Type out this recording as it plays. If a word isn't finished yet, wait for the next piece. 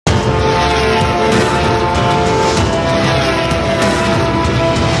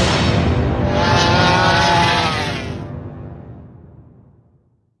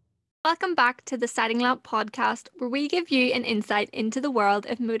Welcome back to the Sighting Lamp podcast, where we give you an insight into the world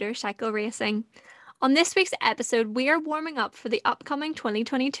of motorcycle racing. On this week's episode, we are warming up for the upcoming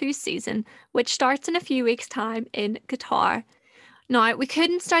 2022 season, which starts in a few weeks' time in Qatar. Now, we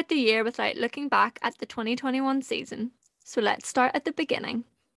couldn't start the year without looking back at the 2021 season, so let's start at the beginning.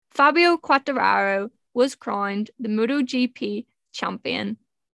 Fabio Quartararo was crowned the Moto GP champion.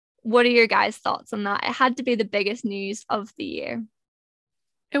 What are your guys' thoughts on that? It had to be the biggest news of the year.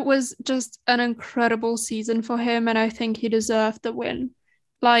 It was just an incredible season for him, and I think he deserved the win.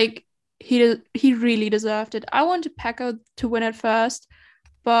 Like, he really deserved it. I wanted Pecco to win it first,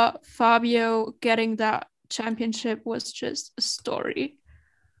 but Fabio getting that championship was just a story.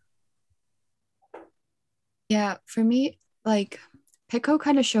 Yeah, for me, like, Pecco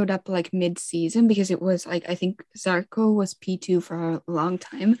kind of showed up like mid-season because it was like, I think Zarco was P2 for a long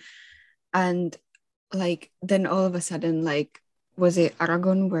time. And like, then all of a sudden, like, was it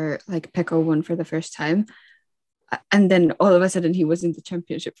Aragon where like Pecco won for the first time? And then all of a sudden he was in the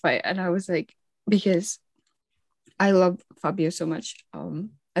championship fight. And I was like, because I love Fabio so much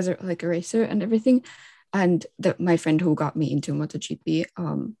as a racer and everything. And my friend who got me into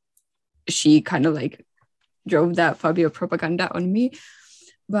MotoGP, she kind of like drove that Fabio propaganda on me.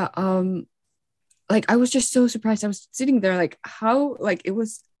 But like, I was just so surprised. I was sitting there like, how, like, it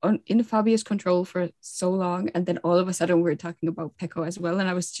was in Fabio's control for so long, and then all of a sudden we're talking about Pecco as well, and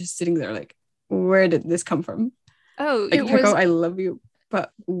I was just sitting there like, where did this come from? Oh, like, Pecco, I love you,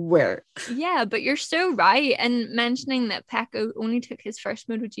 but where? Yeah, but you're so right. And mentioning that Pecco only took his first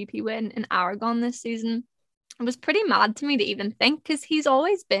MotoGP win in Aragon this season, it was pretty mad to me to even think, because he's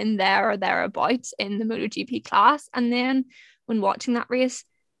always been there or thereabouts in the MotoGP class. And then when watching that race,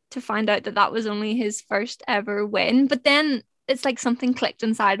 to find out that that was only his first ever win, but then it's like something clicked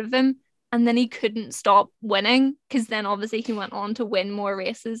inside of him, and then he couldn't stop winning, because then obviously he went on to win more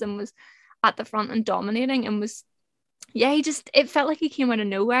races and was at the front and dominating, and was, yeah, it felt like he came out of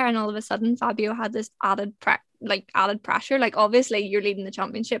nowhere, and all of a sudden Fabio had this added pressure. Like, obviously you're leading the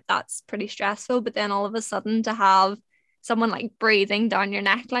championship, that's pretty stressful, but then all of a sudden to have someone like breathing down your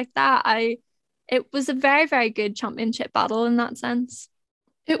neck like that, it was a very, very good championship battle in that sense.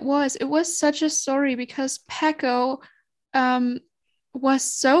 It was such a story because Pecco was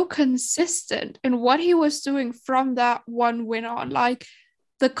so consistent in what he was doing from that one win on. Like,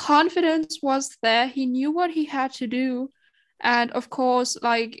 the confidence was there. He knew what he had to do. And of course,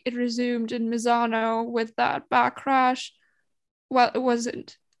 like, it resumed in Misano with that back crash. Well, it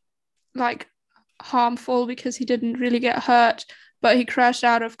wasn't like harmful because he didn't really get hurt, but he crashed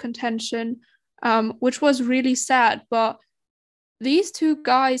out of contention, which was really sad. But these two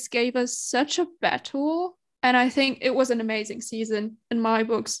guys gave us such a battle, and I think it was an amazing season in my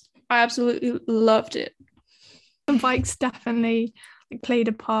books. I absolutely loved it. The bikes definitely played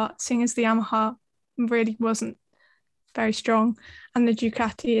a part, seeing as the Yamaha really wasn't very strong, and the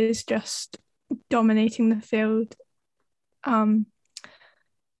Ducati is just dominating the field. The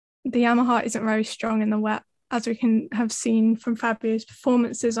Yamaha isn't very strong in the wet, as we can have seen from Fabio's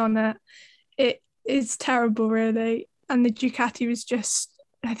performances on it. It is terrible, really. And the Ducati was just,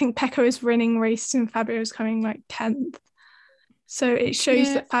 I think Pecco is winning races and Fabio is coming like 10th. So it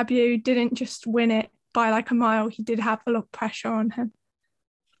shows that Fabio didn't just win it by like a mile. He did have a lot of pressure on him.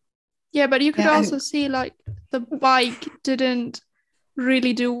 Yeah, but you could also see like the bike didn't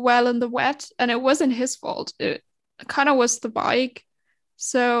really do well in the wet, and it wasn't his fault. It kind of was the bike.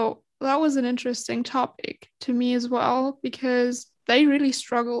 So that was an interesting topic to me as well, because they really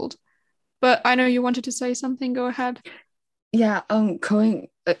struggled. But I know you wanted to say something. Go ahead. Yeah, going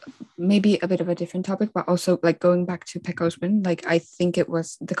maybe a bit of a different topic, but also like going back to Pecco's win, like, I think it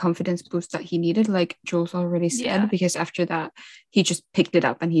was the confidence boost that he needed, like Jules already said, because after that he just picked it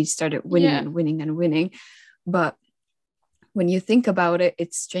up and he started winning and winning and winning. But when you think about it,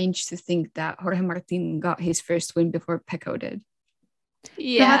 it's strange to think that Jorge Martin got his first win before Pecco did.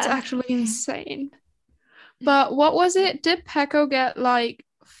 Yeah, that's actually insane. But what was it? Did Pecco get like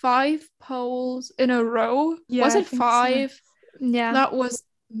 5 poles in a row? Yeah, was it 5? So. Yeah, that was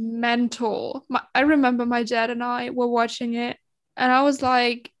mental. I remember my dad and I were watching it, and I was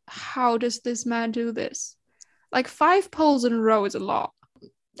like, how does this man do this? Like, 5 poles in a row is a lot.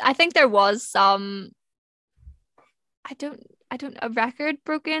 I think there was some, I don't a record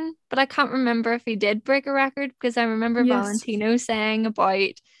broken, but I can't remember if he did break a record, because I remember Valentino saying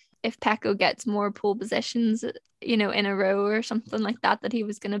about if Pecco gets more pole positions, in a row or something like that, that he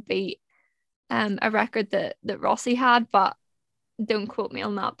was going to beat a record that Rossi had, but don't quote me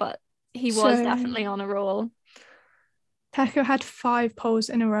on that, but he was definitely on a roll. Pecco had 5 poles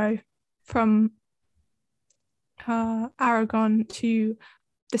in a row from Aragon to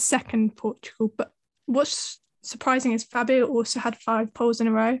the second Portugal. But what's surprising is Fabio also had 5 poles in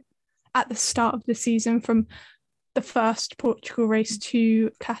a row at the start of the season, from the first Portugal race to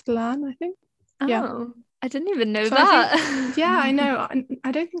Catalan, I think. Oh, Yeah. I didn't even know So that. I know.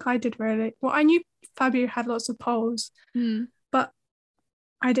 I don't think I did really. Well, I knew Fabio had lots of poles, but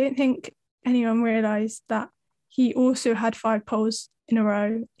I don't think anyone realised that he also had 5 poles in a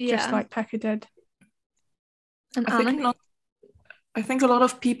row, just like Pecco did. And I think a lot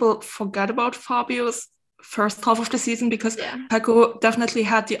of people forget about Fabio's first half of the season, because Yeah. Pecco definitely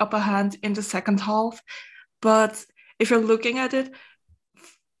had the upper hand in the second half. But if you're looking at it,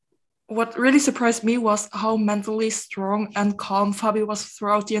 what really surprised me was how mentally strong and calm Fabio was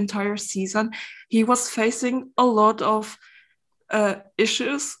throughout the entire season. He was facing a lot of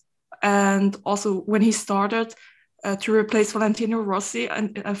issues, and also when he started to replace Valentino Rossi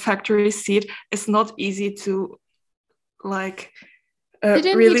and a factory seat, it's not easy to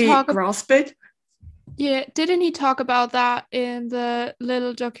really grasp it. Yeah, didn't he talk about that in the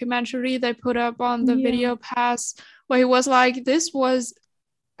little documentary they put up on the Video Pass, where he was like, this was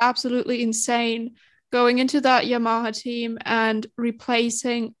absolutely insane going into that Yamaha team and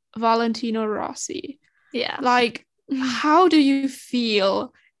replacing Valentino Rossi. Yeah. Like, how do you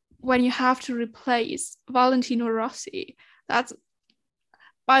feel when you have to replace Valentino Rossi? That's,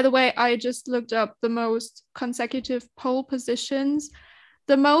 by the way, I just looked up the most consecutive pole positions.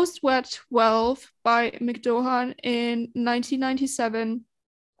 The most were 12 by McDohan in 1997.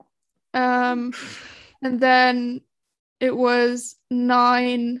 And then it was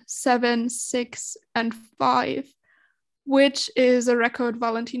 9, 7, 6, and 5, which is a record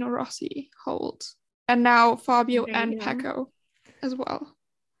Valentino Rossi holds. And now Fabio and Pecco as well.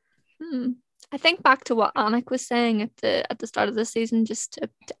 I think back to what Annick was saying at the start of the season, just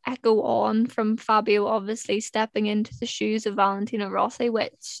to echo on from Fabio obviously stepping into the shoes of Valentino Rossi,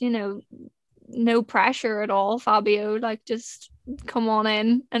 which, you know, no pressure at all, Fabio, like, just come on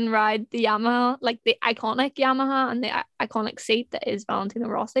in and ride the Yamaha, like the iconic Yamaha and the iconic seat that is Valentino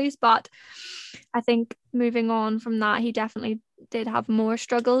Rossi's. But I think moving on from that, he definitely did have more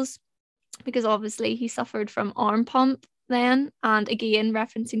struggles, because obviously he suffered from arm pump then, and again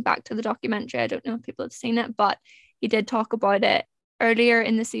referencing back to the documentary, I don't know if people have seen it, but he did talk about it earlier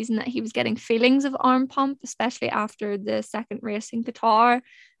in the season that he was getting feelings of arm pump, especially after the second race in Qatar.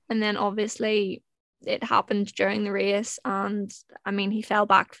 And then obviously it happened during the race, and I mean, he fell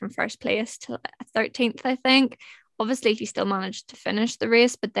back from first place to 13th, I think. Obviously he still managed to finish the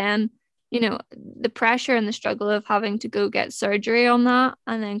race, but then, you know, the pressure and the struggle of having to go get surgery on that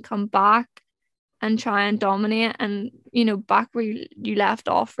and then come back and try and dominate, and, you know, back where you left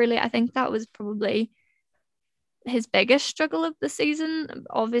off, really, I think that was probably his biggest struggle of the season.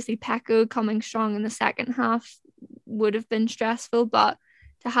 Obviously Pecco coming strong in the second half would have been stressful, but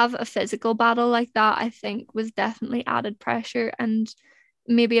to have a physical battle like that, I think, was definitely added pressure, and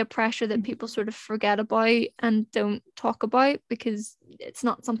maybe a pressure that people sort of forget about and don't talk about, because it's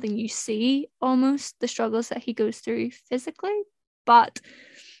not something you see, almost, the struggles that he goes through physically. But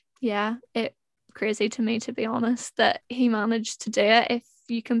yeah, it crazy to me, to be honest, that he managed to do it. If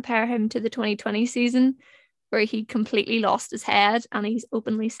you compare him to the 2020 season, where he completely lost his head, and he's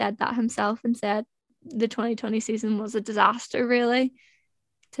openly said that himself, and said the 2020 season was a disaster, really,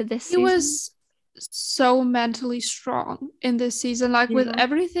 to this season. He was so mentally strong in this season, like with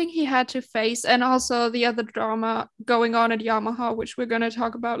everything he had to face, and also the other drama going on at Yamaha, which we're going to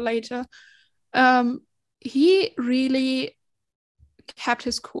talk about later. He really kept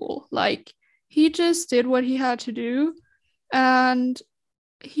his cool. Like, he just did what he had to do, and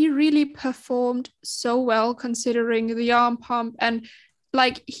he really performed so well considering the arm pump, and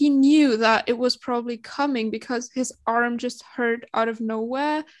like, he knew that it was probably coming because his arm just hurt out of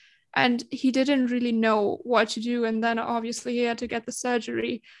nowhere and he didn't really know what to do, and then obviously he had to get the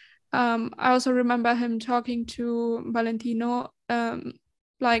surgery. I also remember him talking to Valentino,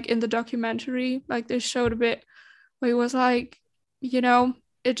 like in the documentary, like they showed a bit where he was like, you know,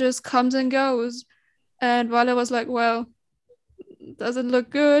 it just comes and goes, and Vale was like, well, doesn't look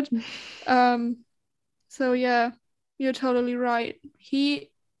good. So yeah, you're totally right.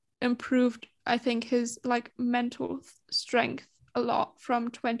 He improved, I think, his like mental strength a lot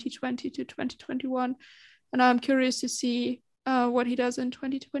from 2020 to 2021, and I'm curious to see what he does in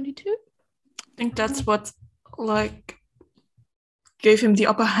 2022. I think that's what like gave him the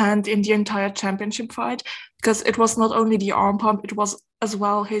upper hand in the entire championship fight, because it was not only the arm pump, it was as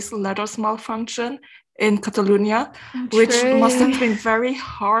well his leathers malfunction in Catalonia, which must have been very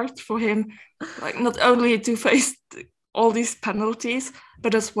hard for him, like not only to face all these penalties,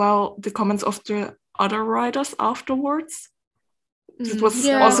 but as well the comments of the other riders afterwards. It was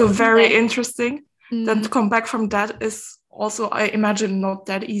Yeah. also very interesting. Mm. Then to come back from that is also, I imagine, not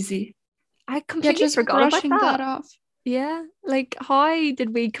that easy. I Yeah, completely just forgot about brushing that off. Yeah, like how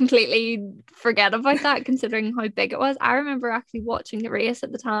did we completely forget about that considering how big it was? I remember actually watching the race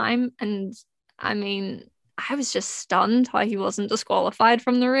at the time, and I mean, I was just stunned how he wasn't disqualified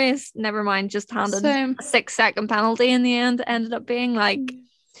from the race. Never mind, just handed Same. a 6-second penalty in the end. It ended up being like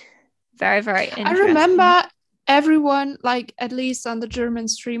very, very I interesting. remember everyone, like at least on the German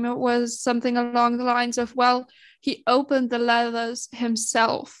stream, it was something along the lines of, well, he opened the leathers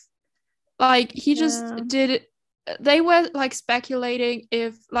himself. Like he just Yeah. did it. They were like speculating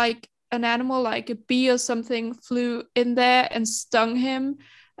if like an animal like a bee or something flew in there and stung him.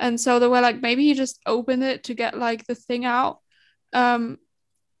 And so they were like, maybe he just opened it to get like the thing out. And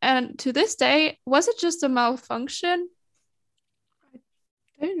to this day, was it just a malfunction?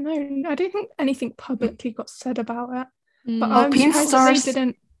 I don't know. I don't think anything publicly got said about it. But Mm. I'm Alpine surprised that they Stars-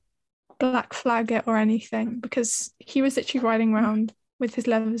 didn't black flag it or anything, because he was literally riding around with his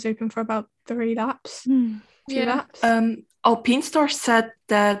leathers open for about 3 laps. 2 Yeah. laps. Alpine Star said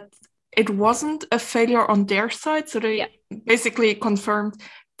that it wasn't a failure on their side, so they basically confirmed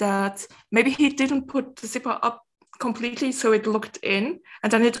that maybe he didn't put the zipper up completely so it looked in,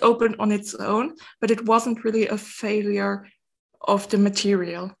 and then it opened on its own, but it wasn't really a failure of the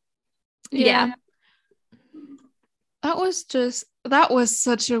material. Yeah. That was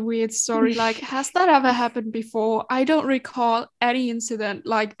such a weird story. Like, has that ever happened before? I don't recall any incident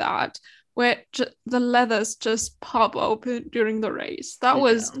like that where the leathers just pop open during the race. That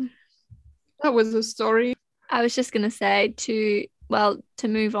was a story. I was just gonna say to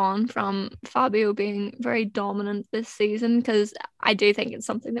move on from Fabio being very dominant this season, because I do think it's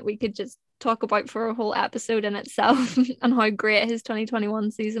something that we could just talk about for a whole episode in itself and how great his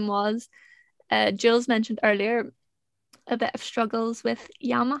 2021 season was. Jules mentioned earlier a bit of struggles with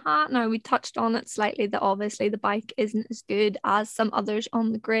Yamaha. Now, we touched on it slightly that obviously the bike isn't as good as some others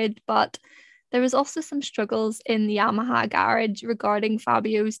on the grid, but there was also some struggles in the Yamaha garage regarding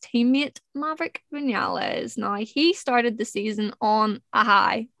Fabio's teammate Maverick Vinales. Now, he started the season on a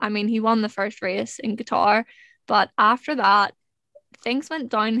high. I mean, he won the first race in Qatar, but after that, things went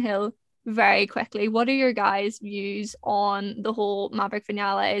downhill very quickly. What are your guys' views on the whole Maverick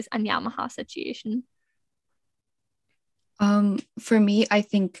Vinales and Yamaha situation? For me, I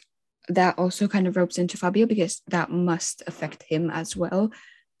think that also kind of ropes into Fabio, because that must affect him as well,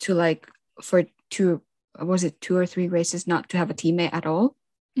 to like for 2 or 3 races not to have a teammate at all.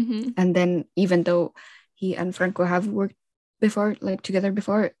 Mm-hmm. And then even though he and Franco have worked before, like together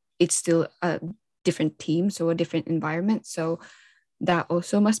before, it's still a different team, so a different environment. So that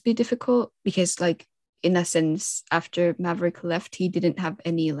also must be difficult, because like in a sense, after Maverick left, he didn't have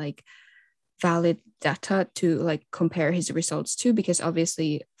any like valid data to like compare his results to, because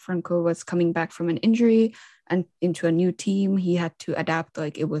obviously Franco was coming back from an injury and into a new team. He had to adapt.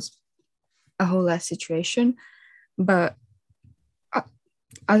 Like it was a whole less situation. But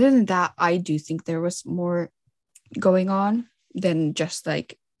other than that, I do think there was more going on than just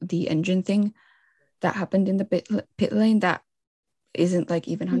like the engine thing that happened in the pit lane that isn't like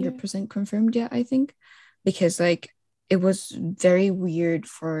even 100% confirmed yet, I think, because like it was very weird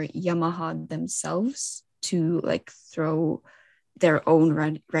for Yamaha themselves to like throw their own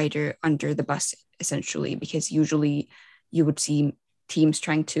rider under the bus, essentially, because usually you would see teams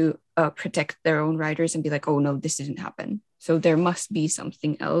trying to protect their own riders and be like, oh no, this didn't happen. So there must be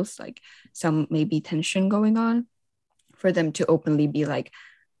something else, like some maybe tension going on for them to openly be like,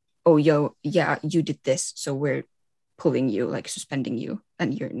 oh, yeah, you did this, so we're pulling you, like suspending you,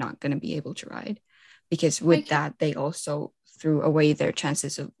 and you're not going to be able to ride. Because with that, they also threw away their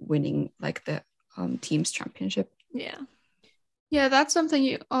chances of winning like the team's championship. Yeah, that's something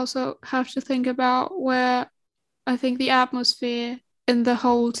you also have to think about, where I think the atmosphere in the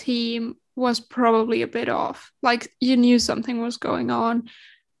whole team was probably a bit off. Like you knew something was going on,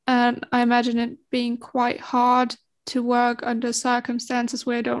 and I imagine it being quite hard to work under circumstances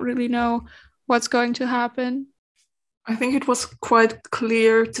where you don't really know what's going to happen. I think it was quite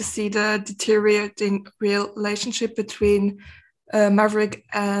clear to see the deteriorating relationship between Maverick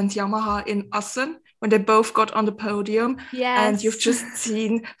and Yamaha in Assen when they both got on the podium. Yes. And you've just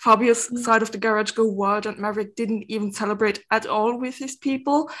seen Fabio's side of the garage go wild, and Maverick didn't even celebrate at all with his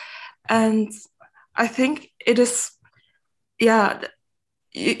people. And I think it is,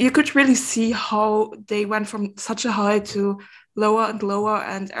 you could really see how they went from such a high to lower and lower,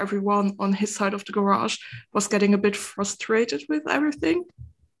 and everyone on his side of the garage was getting a bit frustrated with everything.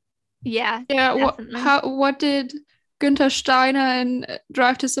 Yeah. What did Günther Steiner in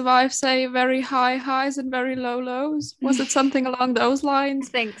Drive to Survive say very high highs and very low lows? Was it something along those I lines?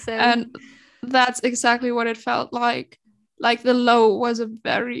 think so. And that's exactly what it felt like. Like the low was a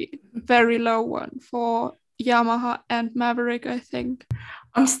very, very low one for Yamaha and Maverick, I think.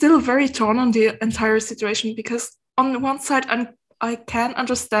 I'm still very torn on the entire situation because on the one side, I can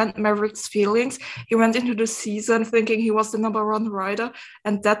understand Maverick's feelings. He went into the season thinking he was the number one rider,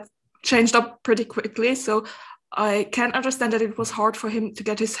 and that changed up pretty quickly. So I can understand that it was hard for him to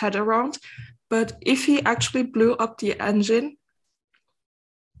get his head around. But if he actually blew up the engine,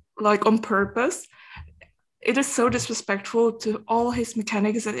 like on purpose, it is so disrespectful to all his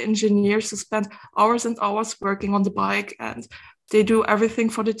mechanics and engineers who spend hours and hours working on the bike, and they do everything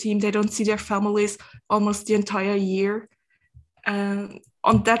for the team. They don't see their families almost the entire year. And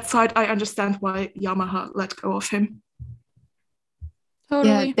on that side, I understand why Yamaha let go of him.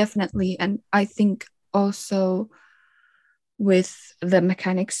 Totally. Yeah, definitely. And I think also with the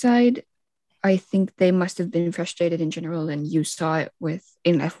mechanics side, I think they must have been frustrated in general, and you saw it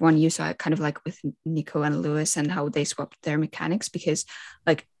in F1, you saw it kind of like with Nico and Lewis and how they swapped their mechanics, because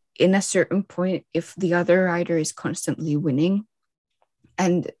like in a certain point, if the other rider is constantly winning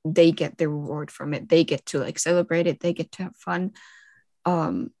and they get the reward from it, they get to like celebrate it, they get to have fun.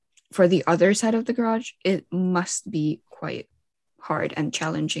 For the other side of the garage, it must be quite hard and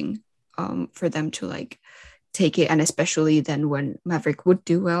challenging for them to like take it, and especially then when Maverick would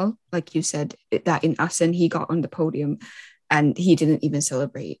do well, like you said, that in Assen he got on the podium and he didn't even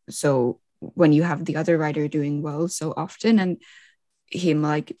celebrate. So when you have the other rider doing well so often and him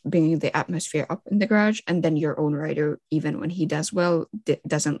like bringing the atmosphere up in the garage, and then your own rider, even when he does well,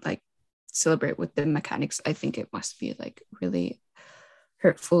 doesn't like celebrate with the mechanics, I think it must be like really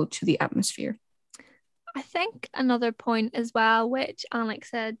hurtful to the atmosphere. I think another point as well, which Annick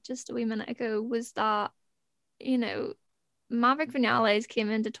said just a wee minute ago, was that, you know, Maverick Vinales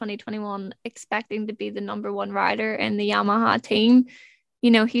came into 2021 expecting to be the number one rider in the Yamaha team. You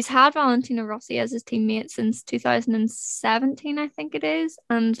know, he's had Valentino Rossi as his teammate since 2017, I think it is.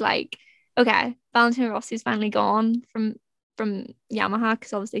 And like, okay, Valentino Rossi's finally gone from Yamaha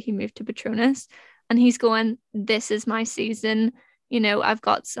because obviously he moved to Petronas, and he's going, this is my season. You know, I've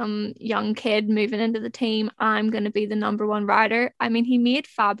got some young kid moving into the team. I'm going to be the number one rider. I mean, he made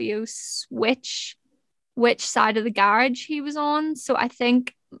Fabio switch which side of the garage he was on. So I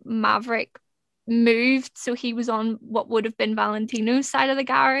think Maverick moved, so he was on what would have been Valentino's side of the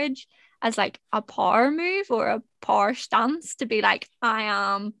garage as like a power move or a power stance to be like, I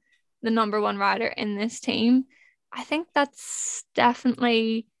am the number one rider in this team. I think that's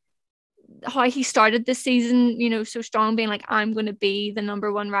definitely how he started this season, you know, so strong, being like, I'm going to be the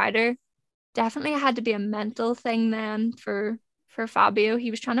number one rider. Definitely had to be a mental thing then for Fabio.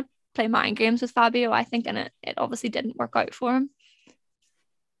 He was trying to play mind games with Fabio, I think, and it obviously didn't work out for him.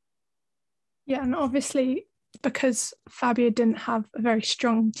 Yeah, and obviously because Fabio didn't have a very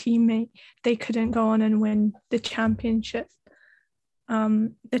strong teammate, they couldn't go on and win the championship,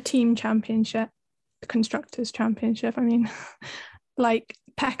 the team championship, the constructors championship. I mean, like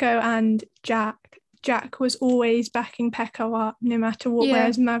Pecco and Jack was always backing Pecco up no matter what. Yeah.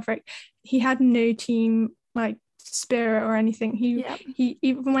 Whereas Maverick, he had no team like spirit or anything. He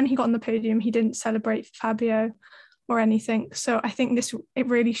even when he got on the podium, he didn't celebrate Fabio or anything. So I think it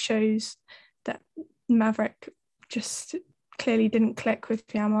really shows that Maverick just clearly didn't click with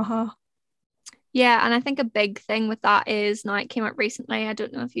Yamaha. Yeah, and I think a big thing with that is, now it came out recently, I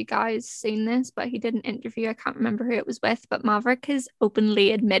don't know if you guys seen this, but he did an interview, I can't remember who it was with, but Maverick has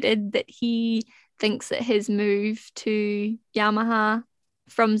openly admitted that he thinks that his move to Yamaha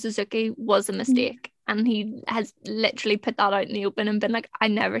from Suzuki was a mistake. And he has literally put that out in the open and been like, I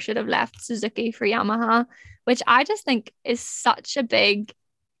never should have left Suzuki for Yamaha, which I just think is such a big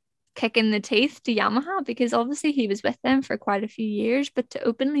kick in the teeth to Yamaha, because obviously he was with them for quite a few years, but to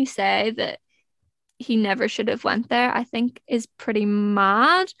openly say that he never should have went there, I think is pretty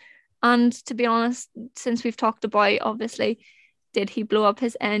mad. And to be honest, since we've talked about, obviously, did he blow up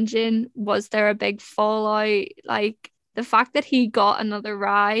his engine? Was there a big fallout? Like, the fact that he got another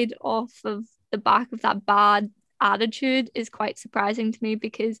ride off of the back of that bad attitude is quite surprising to me,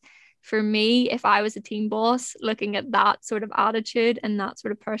 because for me, if I was a team boss looking at that sort of attitude and that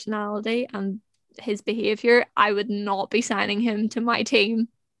sort of personality and his behavior, I would not be signing him to my team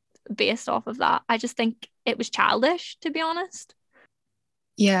based off of that. I just think it was childish, to be honest.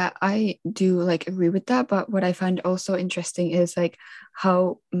 Yeah, I do like agree with that, but what I find also interesting is like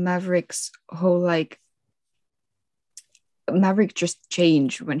how Maverick's whole like Maverick just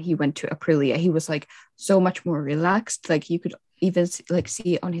changed when he went to Aprilia. He was like so much more relaxed. Like you could even like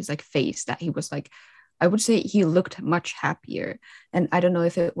see on his like face that he was like I would say he looked much happier. And I don't know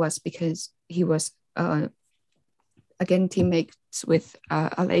if it was because he was again teammates with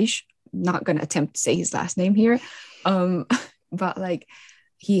Aleix. Not gonna attempt to say his last name here, but like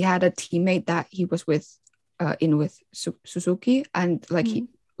he had a teammate that he was with with Suzuki, and like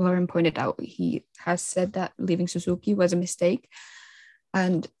Lauryn pointed out, he has said that leaving Suzuki was a mistake,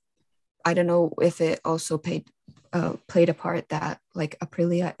 and I don't know if it also played a part that like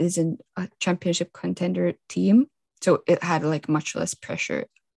Aprilia isn't a championship contender team, so it had like much less pressure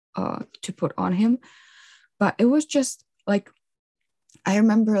to put on him. But it was just like, I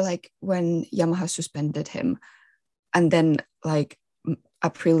remember like when Yamaha suspended him, and then like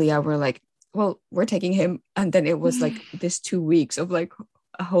Aprilia were like, well, we're taking him, and then it was like this 2 weeks of like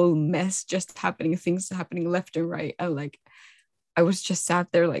a whole mess just happening, things happening left and right, and like I was just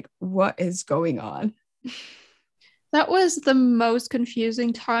sat there like, what is going on? That was the most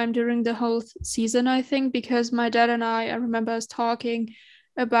confusing time during the whole season, I think, because my dad and I remember us talking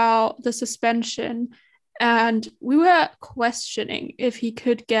about the suspension, and we were questioning if he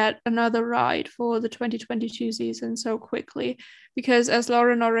could get another ride for the 2022 season so quickly, because as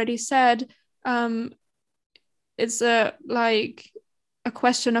Lauryn already said, it's a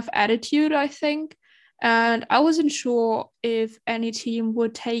question of attitude, I think. And I wasn't sure if any team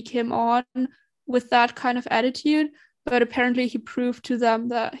would take him on with that kind of attitude, but apparently he proved to them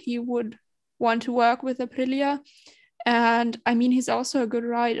that he would want to work with Aprilia. And I mean, he's also a good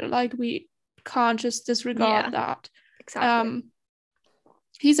rider. Like, we can't just disregard that. Exactly.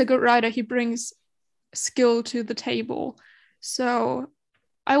 He's a good rider. He brings skill to the table. So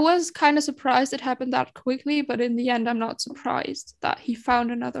I was kind of surprised it happened that quickly, but in the end, I'm not surprised that he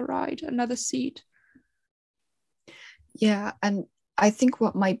found another ride, another seat. Yeah, and I think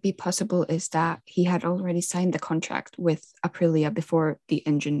what might be possible is that he had already signed the contract with Aprilia before the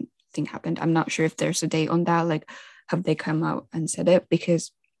engine thing happened. I'm not sure if there's a date on that. Like, have they come out and said it?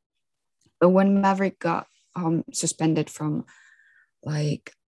 Because when Maverick got suspended from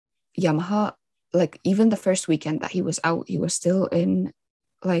like Yamaha, like even the first weekend that he was out, he was still in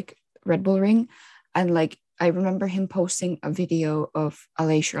like Red Bull Ring, and like I remember him posting a video of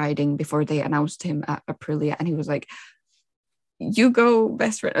Aleix riding before they announced him at Aprilia, and he was like, "You go,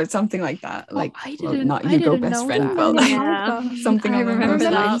 best friend," or something like that. Like, I well, didn't, not I you go, didn't best know friend, that. but like something I along remember those I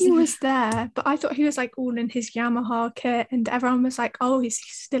remember lines. he was there, but I thought he was like all in his Yamaha kit, and everyone was like, "Oh, he's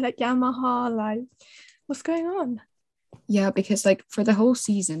still at Yamaha. Like, what's going on?" Yeah, because like for the whole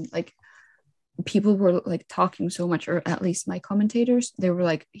season, like people were like talking so much, or at least my commentators, they were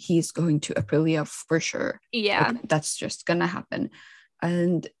like, he's going to Aprilia for sure. Yeah. Like, that's just gonna happen.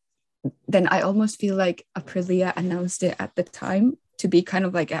 And then I almost feel like Aprilia announced it at the time to be kind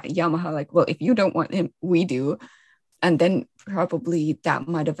of like at Yamaha, like, well, if you don't want him, we do. And then probably that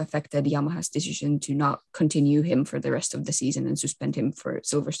might have affected Yamaha's decision to not continue him for the rest of the season and suspend him for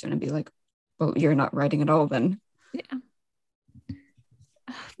Silverstone and be like, well, you're not riding at all then. Yeah.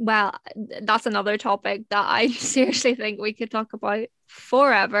 Well, that's another topic that I seriously think we could talk about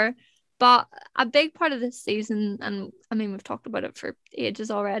forever. But a big part of this season, and I mean, we've talked about it for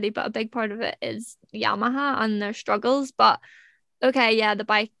ages already, but a big part of it is Yamaha and their struggles. But okay, yeah, the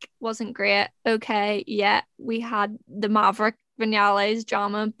bike wasn't great. Okay, yeah, we had the Maverick Vinales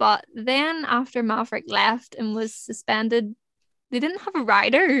drama. But then after Maverick left and was suspended, they didn't have a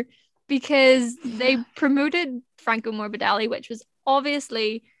rider because they promoted Franco Morbidelli, which was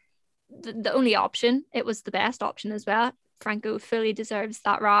obviously the only option. It was the best option as well. Franco fully deserves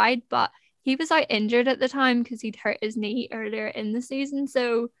that ride, but he was out injured at the time because he'd hurt his knee earlier in the season.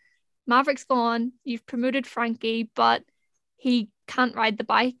 So Maverick's gone. You've promoted Frankie, but he can't ride the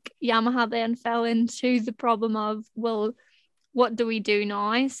bike. Yamaha then fell into the problem of, well, what do we do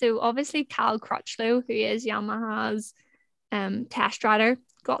now? So obviously Cal Crutchlow, who is Yamaha's test rider,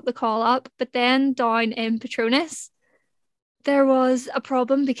 got the call up, but then down in Petronas, there was a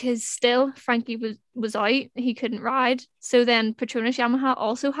problem because still Frankie was out. He couldn't ride. So then Petronas Yamaha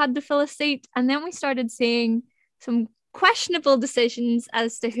also had to fill a seat. And then we started seeing some questionable decisions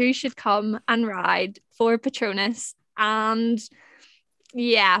as to who should come and ride for Petronas. And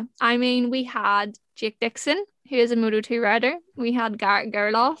yeah, I mean, we had Jake Dixon, who is a Moto2 rider. We had Garrett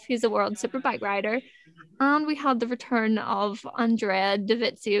Gerloff, who's a World Superbike rider. And we had the return of Andrea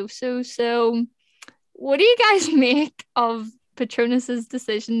Dovizioso. So what do you guys make of Petronas's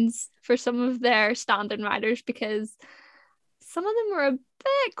decisions for some of their stand-in riders? Because some of them were a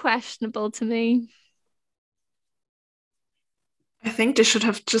bit questionable to me. I think they should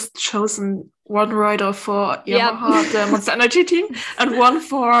have just chosen one rider for Yamaha, the Monster Energy team, and one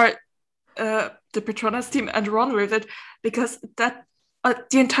for the Petronas team, and run with it, because that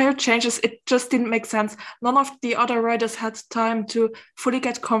the entire changes, it just didn't make sense. None of the other riders had time to fully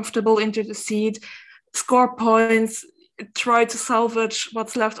get comfortable into the seat, score points, try to salvage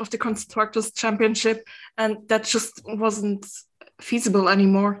what's left of the Constructors' Championship, and that just wasn't feasible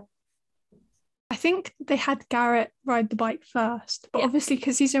anymore. I think they had Garrett ride the bike first, but obviously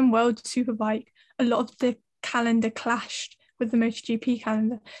because he's in World Superbike, a lot of the calendar clashed with the MotoGP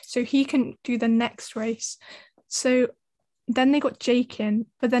calendar, so he can do the next race. So then they got Jake in,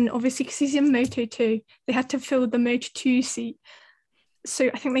 but then obviously because he's in Moto2, they had to fill the Moto2 seat.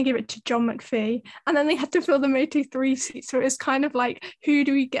 So I think they gave it to John McPhee, and then they had to fill the Moto3 seat. So it was kind of like, who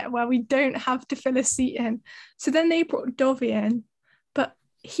do we get where we don't have to fill a seat in? So then they brought Dovi in, but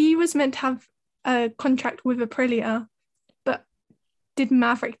he was meant to have a contract with Aprilia, but did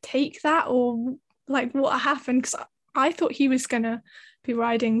Maverick take that, or like what happened? Because I thought he was going to be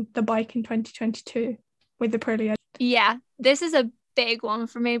riding the bike in 2022 with Aprilia. Yeah, this is a big one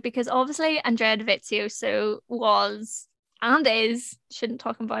for me because obviously Andrea Dovizioso was and is, shouldn't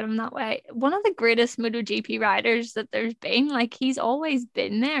talk about him that way, one of the greatest MotoGP riders that there's been. Like, he's always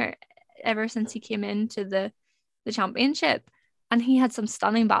been there ever since he came into the championship. And he had some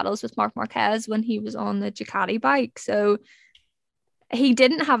stunning battles with Marc Marquez when he was on the Ducati bike. So he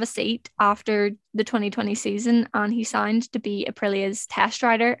didn't have a seat after the 2020 season, and he signed to be Aprilia's test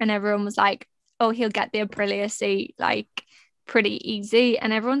rider. And everyone was like, oh, he'll get the Aprilia seat like pretty easy.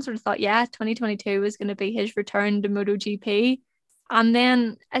 And everyone sort of thought, yeah, 2022 was going to be his return to MotoGP. And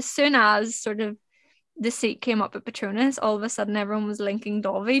then as soon as sort of the seat came up at Petronas, all of a sudden everyone was linking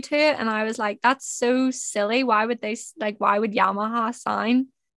Dovi to it, and I was like, that's so silly. Why would Yamaha sign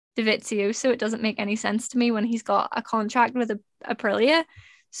Dovizioso? It doesn't make any sense to me when he's got a contract with Aprilia.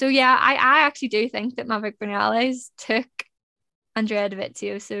 So yeah, I actually do think that Maverick Vinales took Andrea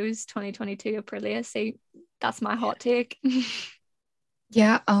Dovizioso's 2022 Aprilia seat. That's my hot take.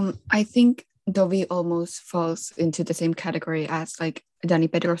 Yeah, I think Dovi almost falls into the same category as like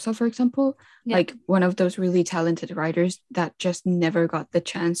Dani Pedrosa, for example, like one of those really talented riders that just never got the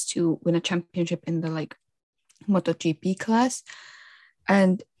chance to win a championship in the like MotoGP class.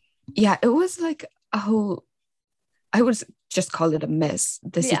 And yeah, it was like a whole, I would just call it a mess,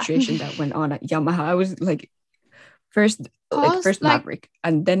 the situation that went on at Yamaha. I was like, first Maverick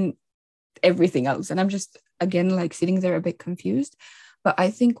and then everything else. And I'm just, again, like sitting there a bit confused. But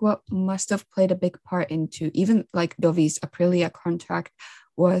I think what must have played a big part into even like Dovi's Aprilia contract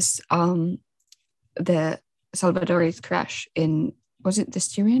was the Salvadore's crash in, was it the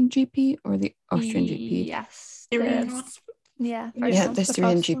Styrian GP or the Austrian GP? Yes. Styrian. The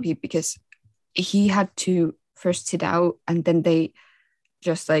Styrian GP, because he had to first sit out and then they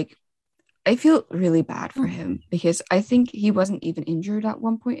just like, I feel really bad for him because I think he wasn't even injured at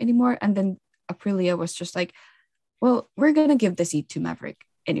one point anymore. And then Aprilia was just like, well, we're going to give the seat to Maverick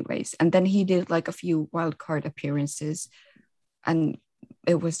anyways. And then he did like a few wildcard appearances. And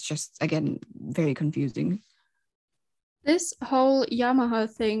it was just, again, very confusing. This whole Yamaha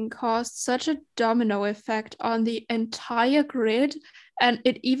thing caused such a domino effect on the entire grid. And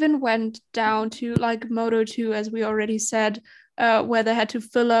it even went down to like Moto2, as we already said, where they had to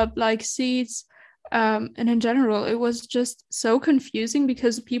fill up like seats. And in general, it was just so confusing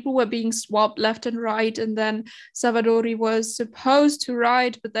because people were being swapped left and right. And then Savadori was supposed to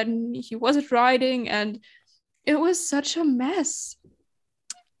ride, but then he wasn't riding. And it was such a mess.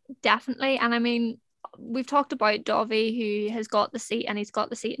 Definitely. And I mean, we've talked about Dovi, who has got the seat, and he's got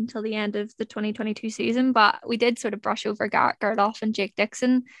the seat until the end of the 2022 season. But we did sort of brush over Garrett Gerloff and Jake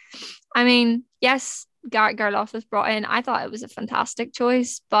Dixon. I mean, yes, Garrett Gerloff was brought in. I thought it was a fantastic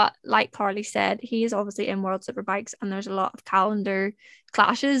choice, but like Carly said, he is obviously in World Superbikes and there's a lot of calendar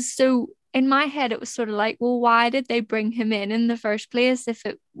clashes. So in my head, it was sort of like, well, why did they bring him in the first place if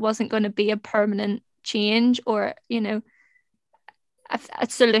it wasn't going to be a permanent change or, you know, a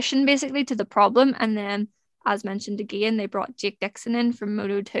solution basically to the problem? And then, as mentioned again, they brought Jake Dixon in from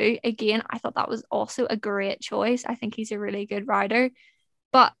Moto2. Again, I thought that was also a great choice. I think he's a really good rider,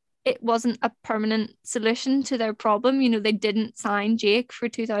 but it wasn't a permanent solution to their problem. You know, they didn't sign Jake for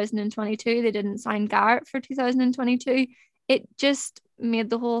 2022. They didn't sign Garrett for 2022. It just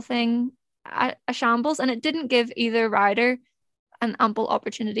made the whole thing a shambles, and it didn't give either rider an ample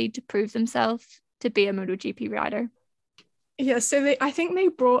opportunity to prove themselves to be a MotoGP rider. Yeah, so I think they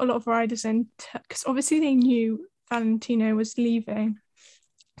brought a lot of riders in because obviously they knew Valentino was leaving.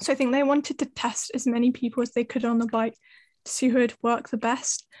 So I think they wanted to test as many people as they could on the bike to see who would work the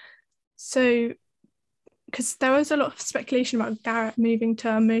best. So, because there was a lot of speculation about Garrett moving to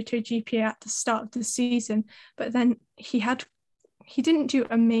MotoGP at the start of the season, but then he didn't do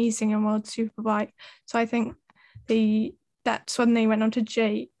amazing in World Superbike. So I think they that's when they went on to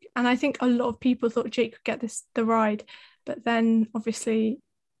Jake. And I think a lot of people thought Jake could get the ride. But then obviously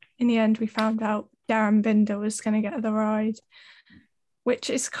in the end we found out Darren Binder was going to get the ride, which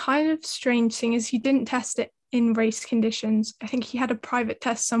is kind of strange seeing as he didn't test it in race conditions. I think he had a private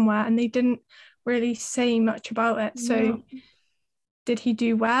test somewhere and they didn't really say much about it. So did he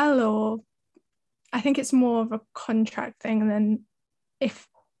do well, or I think it's more of a contract thing than if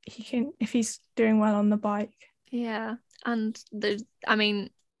he's doing well on the bike. Yeah. And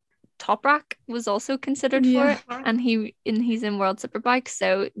Toprak was also considered for it, and he's in World Superbike,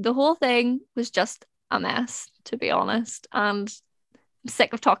 so the whole thing was just a mess, to be honest. And I'm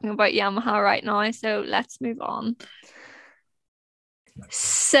sick of talking about Yamaha right now, so let's move on.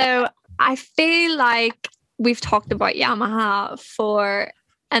 So I feel like we've talked about Yamaha for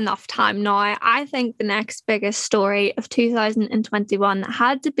enough time now. I think the next biggest story of 2021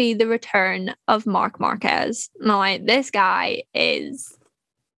 had to be the return of Marc Marquez. Now, this guy is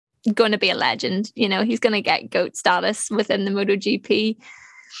going to be a legend. You know, he's going to get GOAT status within the Moto GP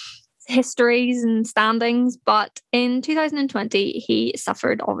histories and standings. But in 2020, he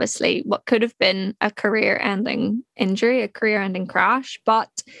suffered, obviously, what could have been a career-ending injury, a career-ending crash. But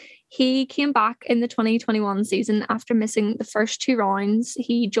he came back in the 2021 season after missing the first 2 rounds.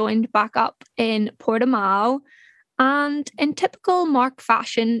 He joined back up in Portimao. And in typical Marc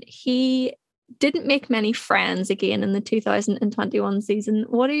fashion, he didn't make many friends again in the 2021 season.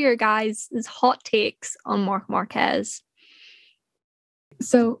 What are your guys' hot takes on Marc Marquez?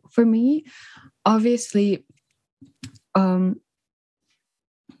 So for me, obviously,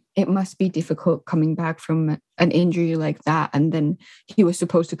 it must be difficult coming back from an injury like that. And then he was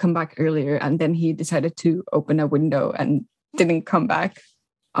supposed to come back earlier, and then he decided to open a window and didn't come back.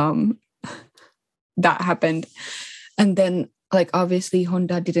 That happened. And then, like, obviously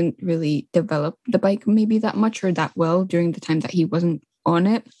Honda didn't really develop the bike maybe that much or that well during the time that he wasn't on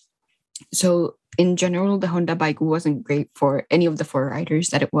it. So in general, the Honda bike wasn't great for any of the 4 riders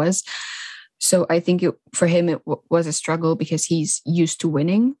that it was. So I think for him, it was a struggle because he's used to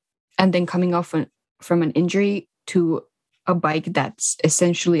winning. And then coming off from an injury to a bike that's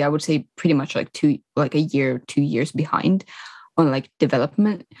essentially, I would say, pretty much like a year, 2 years behind on like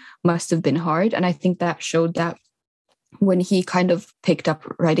development must have been hard. And I think that showed that when he kind of picked up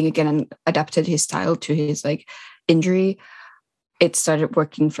riding again and adapted his style to his like injury, it started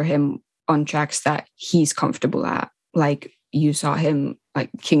working for him on tracks that he's comfortable at. Like you saw him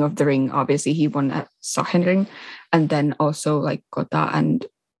like King of the Ring, obviously he won at Sachsenring, and then also like Gotha, and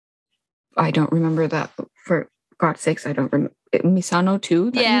I don't remember that, for God's sakes, I don't remember Misano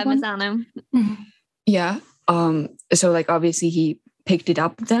too. Yeah, Misano. Yeah. So like obviously he picked it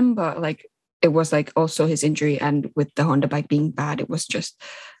up then, but like it was like also his injury, and with the Honda bike being bad, it was just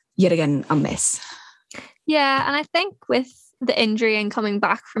yet again a mess. Yeah, and I think with the injury and coming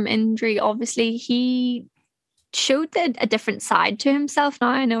back from injury, obviously he showed a different side to himself. Now,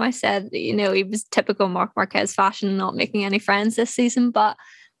 I know I said, you know, he was typical Marc Marquez fashion, not making any friends this season, but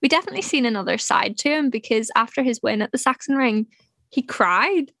we definitely seen another side to him, because after his win at the Sachsenring, he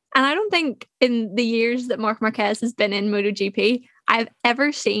cried. And I don't think in the years that Marc Marquez has been in MotoGP, I've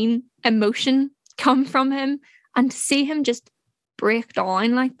ever seen emotion come from him, and to see him just break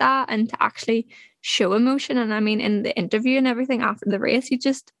down like that and to actually show emotion. And I mean, in the interview and everything after the race, he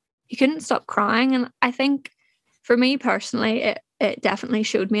couldn't stop crying. And I think for me personally, it definitely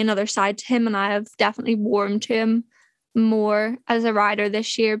showed me another side to him, and I have definitely warmed to him more as a rider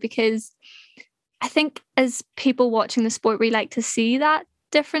this year, because I think as people watching the sport, we like to see that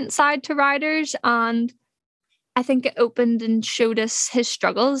different side to riders, and I think it opened and showed us his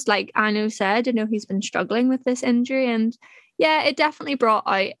struggles. Like Aino said, you know, he's been struggling with this injury, and yeah, it definitely brought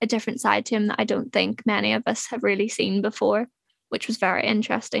out a different side to him that I don't think many of us have really seen before, which was very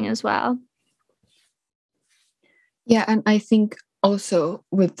interesting as well. Yeah, and I think also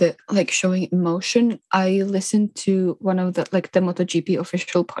with the like showing emotion, I listened to one of the like the MotoGP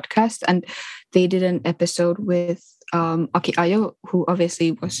official podcast, and they did an episode with Aki Ayo, who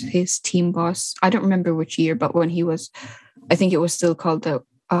obviously was his team boss. I don't remember which year, but when he was, I think it was still called the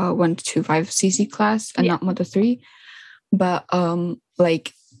 125cc class and not Moto 3. But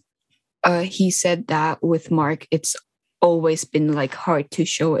he said that with Marc, it's always been like hard to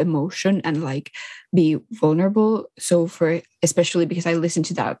show emotion and like be vulnerable. So especially because I listened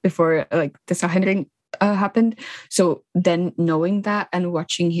to that before like the Sachsenring happened. So then knowing that and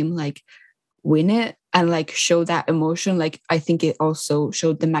watching him like win it and like show that emotion, like I think it also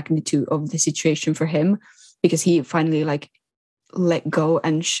showed the magnitude of the situation for him, because he finally like let go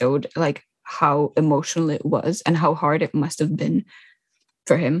and showed like how emotional it was and how hard it must have been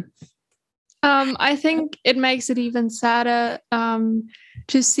for him. I think it makes it even sadder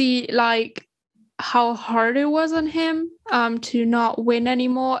to see like how hard it was on him to not win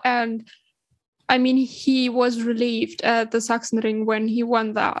anymore. And I mean, he was relieved at the Sachsenring when he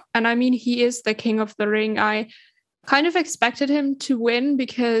won that. And I mean, he is the king of the ring. I kind of expected him to win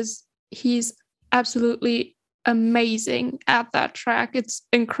because he's absolutely amazing at that track. It's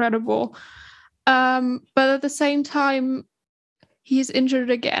incredible. But at the same time, he's injured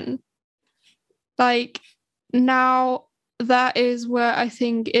again. Like now, that is where I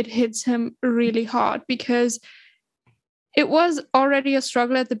think it hits him really hard, because it was already a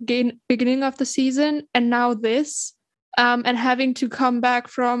struggle at the beginning of the season, and now this, and having to come back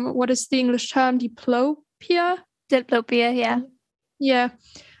from, what is the English term, diplopia? Diplopia, yeah. Yeah.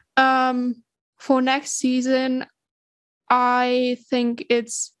 For next season, I think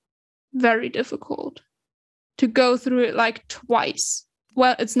it's very difficult to go through it like twice.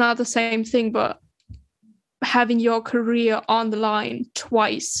 Well, it's not the same thing, but having your career on the line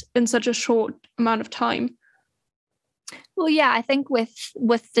twice in such a short amount of time. Well, yeah, I think with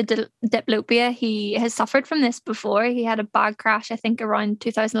the diplopia, he has suffered from this before. He had a bad crash, I think, around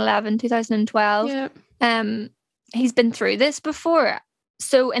 2011, 2012. Yeah. He's been through this before.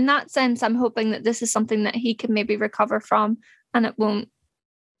 So in that sense, I'm hoping that this is something that he can maybe recover from and it won't,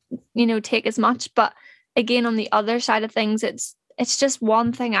 take as much. But again, on the other side of things, it's just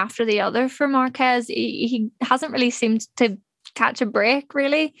one thing after the other for Marquez. He hasn't really seemed to catch a break,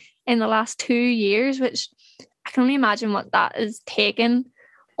 really, in the last 2 years, which I can only imagine what that is taken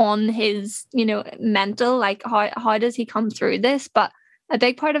on his, mental, like how does he come through this? But a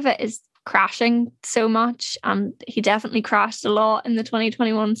big part of it is crashing so much, and he definitely crashed a lot in the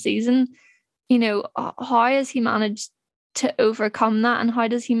 2021 season. How has he managed to overcome that, and how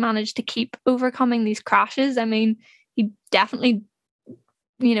does he manage to keep overcoming these crashes? I mean, he definitely,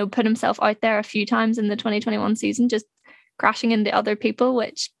 put himself out there a few times in the 2021 season, just crashing into other people,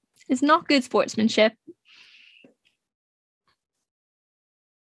 which is not good sportsmanship.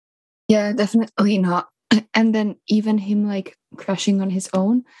 Yeah, definitely not. And then even him like crashing on his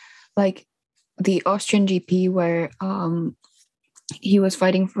own, like the Austrian GP where he was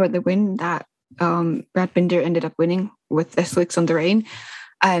fighting for the win, that Brad Binder ended up winning with the slicks on the rain,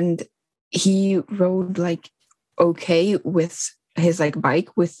 and he rode like okay with his like bike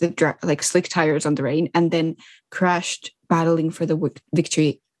with the like slick tires on the rain, and then crashed battling for the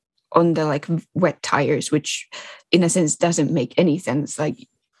victory on the like wet tires, which in a sense doesn't make any sense. Like,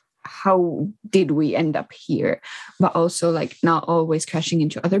 how did we end up here? But also like not always crashing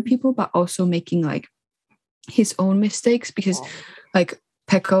into other people, but also making like his own mistakes, because like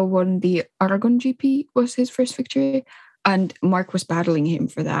Pecco won the Aragon GP, was his first victory, and Mark was battling him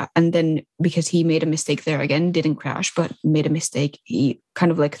for that. And then because he made a mistake there again, didn't crash, but made a mistake, he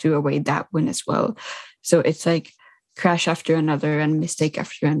kind of like threw away that win as well. So it's like crash after another and mistake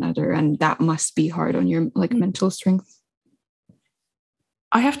after another, and that must be hard on your like mental strength.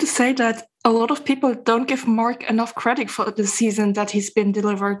 I have to say that a lot of people don't give Mark enough credit for the season that he's been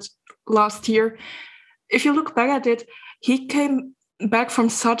delivered last year. If you look back at it, he came back from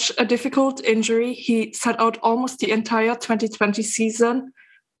such a difficult injury. He sat out almost the entire 2020 season.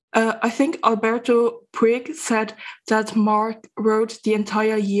 I think Alberto Puig said that Mark rode the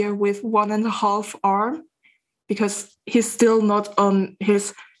entire year with 1.5 arm, because he's still not on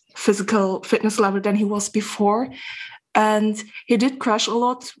his physical fitness level than he was before. And he did crash a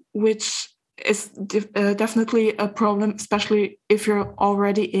lot, which is definitely a problem, especially if you're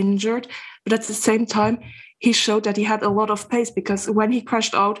already injured. But at the same time, he showed that he had a lot of pace, because when he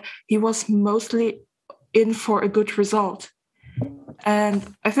crashed out, he was mostly in for a good result.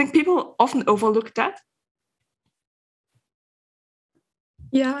 And I think people often overlook that.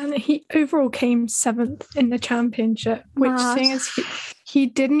 Yeah, and he overall came 7th in the championship, which seeing as he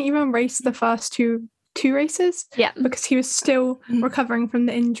didn't even race the first two races, because he was still recovering from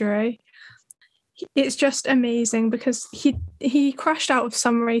the injury. It's just amazing, because he crashed out of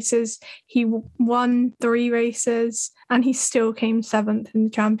some races, he won 3 races, and he still came 7th in the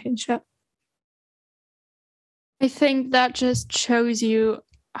championship. I think that just shows you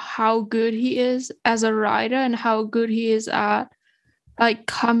how good he is as a rider and how good he is at like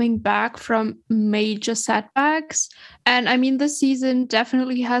coming back from major setbacks. And I mean, this season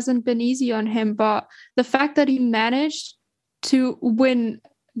definitely hasn't been easy on him, but the fact that he managed to win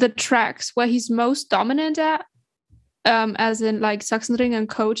the tracks where he's most dominant at, as in like Sachsenring and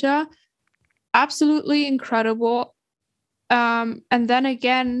Kota, absolutely incredible. And then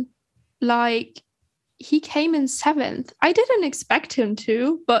again, like he came in 7th. I didn't expect him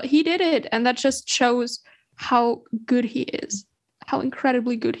to, but he did it. And that just shows how good he is. How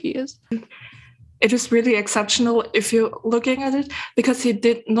incredibly good he is. it is really exceptional if you're looking at it, because he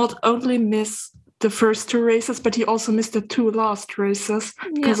did not only miss the first 2 races, but he also missed the 2 last races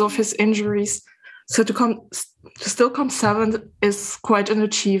because of his injuries. So to still come 7th is quite an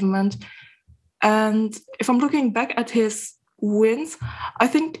achievement. And if I'm looking back at his wins, I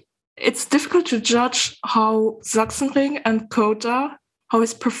think it's difficult to judge how Sachsenring and Kota, how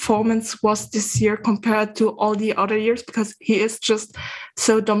his performance was this year compared to all the other years, because he is just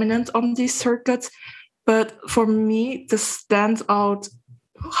so dominant on these circuits. But for me, the standout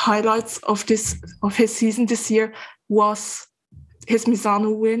highlights of his season this year was his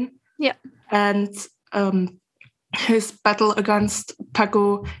Misano win. Yeah. And his battle against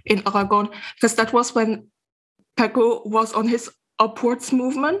Pecco in Aragon, because that was when Pecco was on his upwards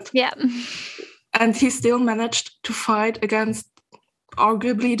movement. Yeah. And he still managed to fight against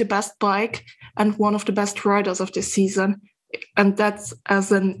arguably the best bike and one of the best riders of this season. And that's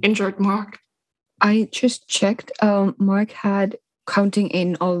as an injured Mark. I just checked. Mark had, counting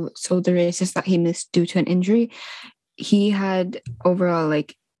in also the races that he missed due to an injury, he had overall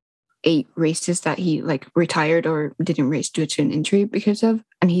like 8 races that he like retired or didn't race due to an injury because of,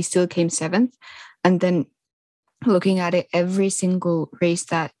 and he still came 7th. And then looking at it, every single race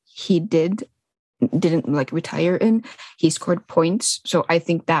that he didn't like retire in, he scored points. So I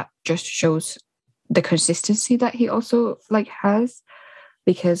think that just shows the consistency that he also like has,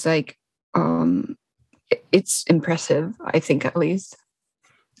 because like it's impressive, I think, at least.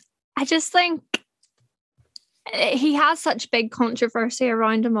 I just think he has such big controversy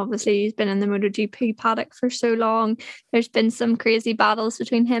around him. Obviously, he's been in the Moto GP paddock for so long. There's been some crazy battles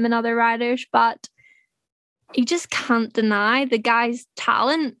between him and other riders, but you just can't deny the guy's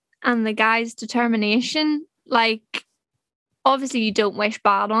talent and the guy's determination. Like, obviously you don't wish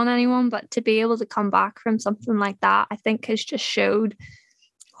bad on anyone, but to be able to come back from something like that, I think has just showed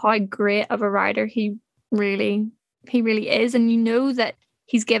how great of a rider he really is. And you know that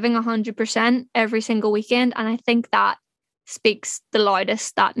he's giving 100% every single weekend. And I think that speaks the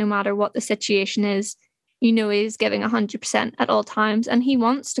loudest, that no matter what the situation is, you know, he's giving 100% at all times. And he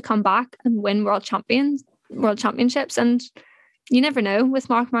wants to come back and win world championships. And you never know, with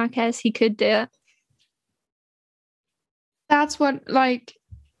Marc Marquez, he could do it. That's what, like,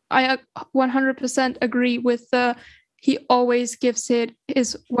 I 100% agree with he always gives it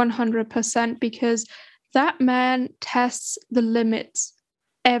his 100%, because that man tests the limits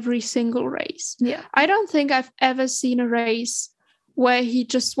every single race. Yeah. I don't think I've ever seen a race where he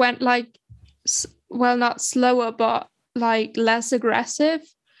just went like, well, not slower, but like less aggressive.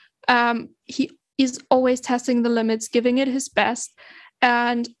 He is always testing the limits, giving it his best.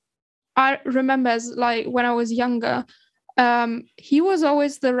 And I remember, as like when I was younger, he was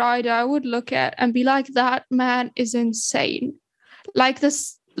always the rider I would look at and be like, that man is insane. Like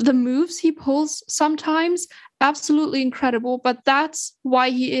the moves he pulls sometimes, absolutely incredible. But that's why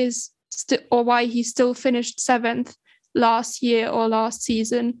he is why he still finished 7th last year or last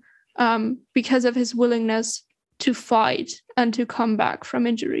season, because of his willingness to fight and to come back from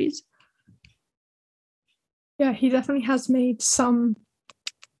injuries. Yeah, he definitely has made some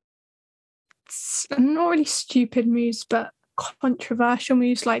not really stupid moves, but controversial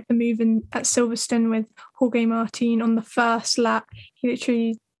moves, like the move at Silverstone with Jorge Martin on the first lap. He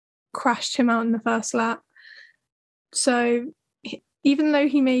literally crashed him out in the first lap. So even though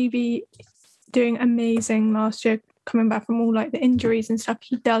he may be doing amazing last year, coming back from all like the injuries and stuff,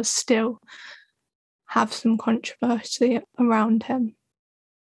 he does still have some controversy around him.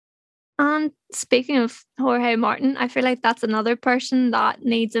 And speaking of Jorge Martin, I feel like that's another person that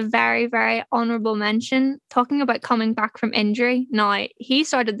needs a very, very honourable mention. Talking about coming back from injury. Now, he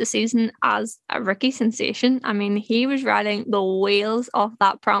started the season as a rookie sensation. I mean, he was riding the wheels off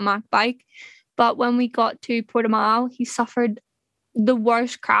that Pramac bike. But when we got to Portimao, he suffered the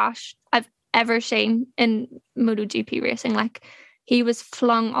worst crash I've ever seen in MotoGP racing. Like, he was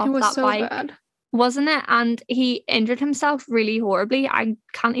flung off that so bike. Bad. Wasn't it? And he injured himself really horribly. I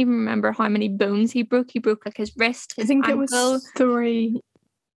can't even remember how many bones he broke. He broke like his wrist, his ankle. It was 3.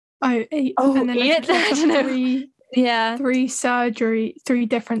 Oh, 8. Oh, and then 8? I don't know. 3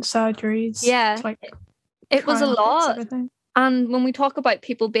 different surgeries. Yeah. Like, it was a lot. And when we talk about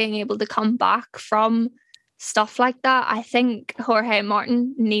people being able to come back from stuff like that, I think Jorge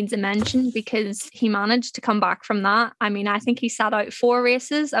Martin needs a mention, because he managed to come back from that. I mean, I think he sat out 4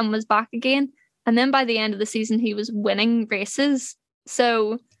 races and was back again. And then by the end of the season, he was winning races.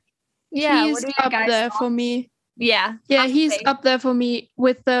 So, yeah. He's up there for me. Yeah. Yeah, he's up there for me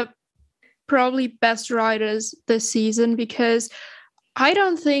with the probably best riders this season, because I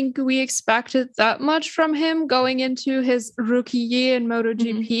don't think we expected that much from him going into his rookie year in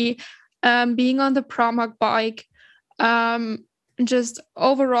MotoGP. being on the Pramac bike. Just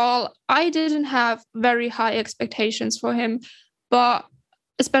overall, I didn't have very high expectations for him, but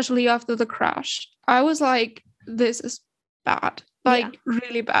especially after the crash, I was like, this is bad, like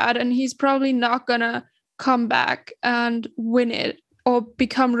really bad. And he's probably not gonna come back and win it or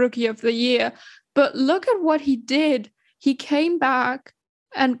become Rookie of the Year. But look at what he did. He came back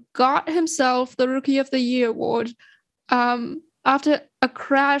and got himself the Rookie of the Year award after a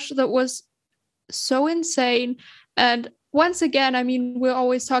crash that was so insane. And once again, I mean, we're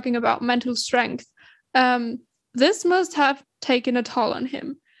always talking about mental strength. This must have taken a toll on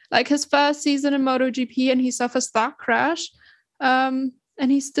him. Like his first season in Moto GP, and he suffers that crash. And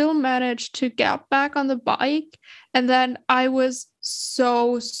he still managed to get back on the bike. And then I was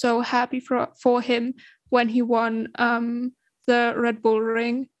so happy for him when he won the Red Bull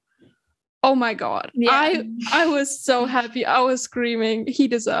Ring. Oh my God. Yeah. I was so happy. I was screaming. He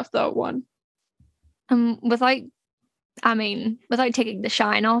deserved that one. Without taking the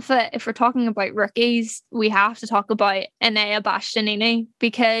shine off it, if we're talking about rookies, we have to talk about Enea Bastianini,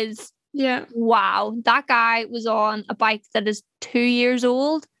 because wow, that guy was on a bike that is 2 years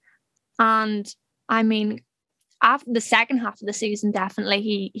old. And I mean, after the second half of the season,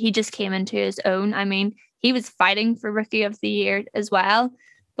 definitely he just came into his own. I mean, he was fighting for Rookie of the Year as well.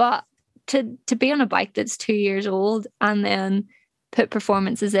 But to be on a bike that's 2 years old and then put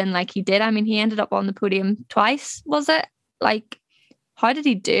performances in like he did, I mean, he ended up on the podium twice, was it? Like, how did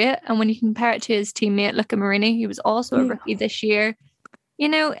he do it? And when you compare it to his teammate Luca Marini, who was also a rookie this year, you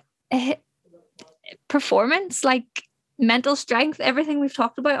know, performance, like mental strength, everything we've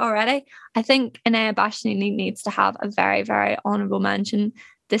talked about already. I think Enea Bastianini needs to have a very, very honourable mention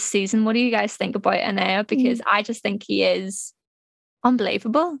this season. What do you guys think about Enea? Because I just think he is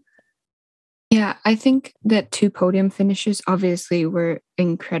unbelievable. Yeah, I think that 2 podium finishes obviously were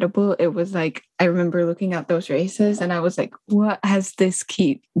incredible. It was like, I remember looking at those races and I was like, what has this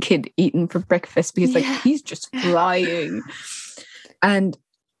kid eaten for breakfast? Because like he's just flying. And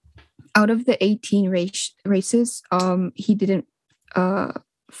out of the 18 races, he didn't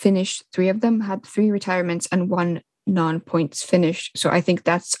finish 3 of them, had 3 retirements and 1 non-points finish. So I think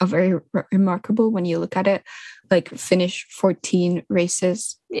that's a very remarkable when you look at it, like finish 14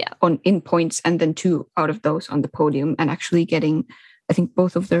 races in points and then 2 out of those on the podium, and actually getting, I think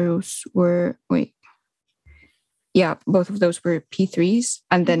both of those were P3s,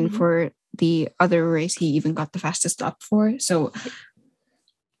 and then for the other race he even got the fastest lap for. So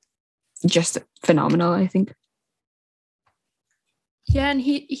just phenomenal, I think. Yeah, and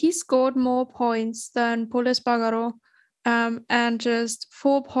he scored more points than Pol Espargaro, and just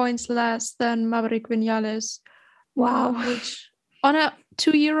 4 points less than Maverick Viñales. Wow. Which on a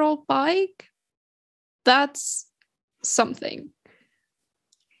 2-year-old bike, that's something.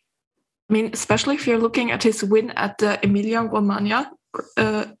 I mean, especially if you're looking at his win at the Emilia-Romagna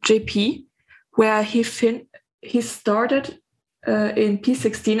GP, where he started in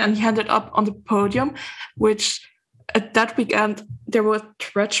P16 and he ended up on the podium, which at that weekend there were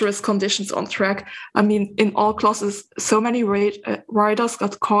treacherous conditions on track. I mean, in all classes, so many riders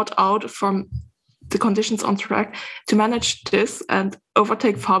got caught out from the conditions on track to manage this and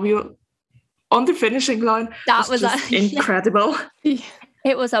overtake Fabio on the finishing line. That was just incredible.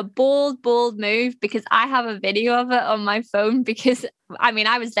 It was a bold move, because I have a video of it on my phone, because I mean,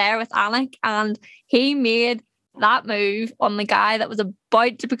 I was there with Annick and he made that move on the guy that was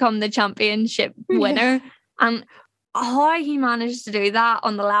about to become the championship winner. And how he managed to do that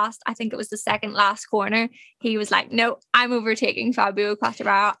on the last, I think it was the second last corner, he was like, no, I'm overtaking Fabio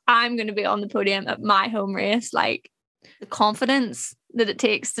Quartararo. I'm going to be on the podium at my home race. Like, the confidence that it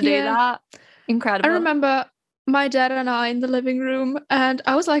takes to do that. Incredible. I remember my dad and I in the living room, and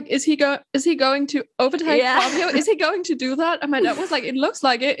I was like, is he going to overtake Fabio? Is he going to do that? And my dad was like, it looks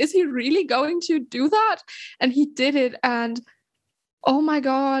like it. Is he really going to do that? And he did it. And oh my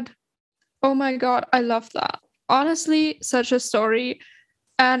God, I love that. Honestly, such a story.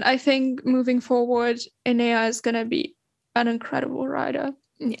 And I think moving forward, Enea is going to be an incredible rider.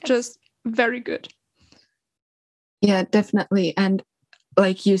 Yes. Just very good. Yeah, definitely. And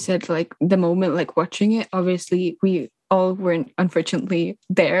like you said, like the moment, like watching it, obviously we all weren't unfortunately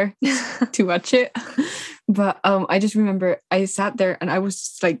there to watch it. But I just remember I sat there and I was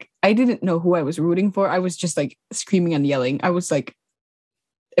just, like, I didn't know who I was rooting for. I was just like screaming and yelling. I was like,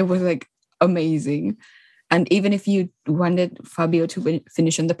 it was like amazing. And even if you wanted Fabio to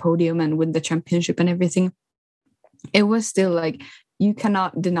finish on the podium and win the championship and everything, it was still like, you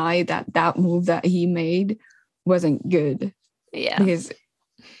cannot deny that move that he made wasn't good. Yeah. Because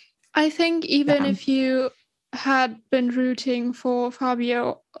I think even if you had been rooting for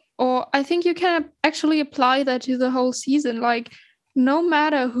Fabio or I think you can actually apply that to the whole season. Like, no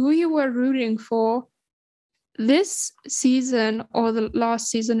matter who you were rooting for, this season, or the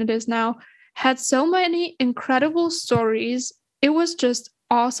last season it is now, had so many incredible stories. It was just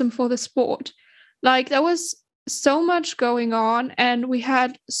awesome for the sport. Like, there was so much going on, and we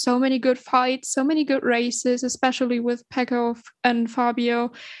had so many good fights, so many good races, especially with Pecco and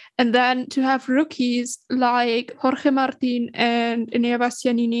Fabio. And then to have rookies like Jorge Martin and Enea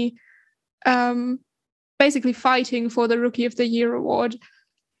Bastianini basically fighting for the Rookie of the Year award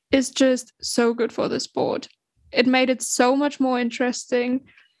is just so good for the sport. It made it so much more interesting.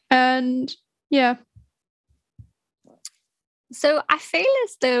 And yeah. So I feel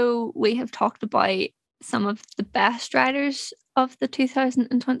as though we have talked about some of the best riders of the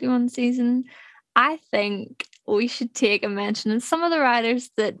 2021 season. I think we should take a mention of some of the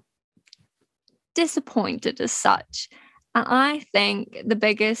riders that disappointed as such. And I think the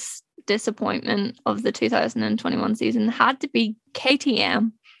biggest disappointment of the 2021 season had to be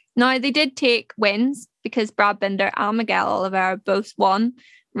KTM. Now, they did take wins because Brad Binder and Miguel Oliveira both won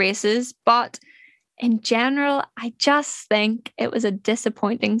races, but in general, I just think it was a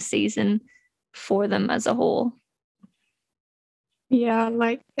disappointing season for them as a whole. Yeah,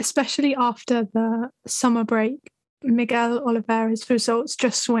 like especially after the summer break, Miguel Oliveira's results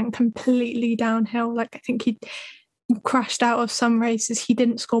just went completely downhill. Like, I think he crashed out of some races. He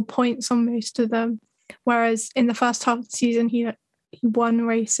didn't score points on most of them. Whereas in the first half of the season, he won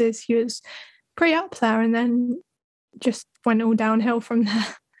races. He was pretty up there, and then just went all downhill from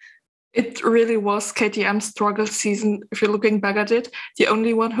there. It really was KTM's struggle season. If you're looking back at it, the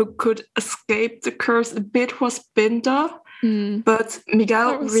only one who could escape the curse a bit was Binder. But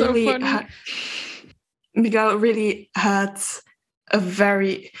Miguel really had a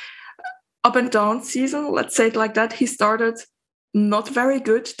very up and down season, let's say it like that. He started not very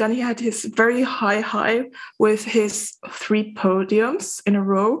good. Then he had his very high with his 3 podiums in a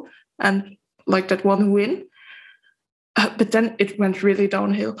row and like that one win. But then it went really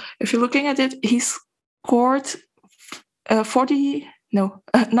downhill. If you're looking at it, he scored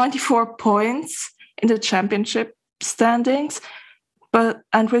 94 points in the championship standings.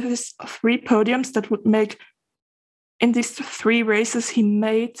 And with his 3 podiums, that would make, in these 3 races, he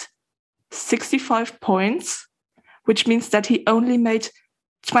made 65 points, which means that he only made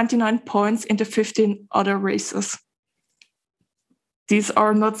 29 points in the 15 other races. These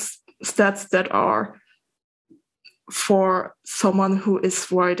are not stats that are for someone who is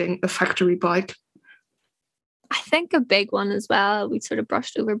riding a factory bike. I think a big one as well, we sort of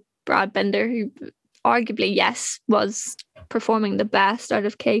brushed over Brad Binder, who arguably, yes, was performing the best out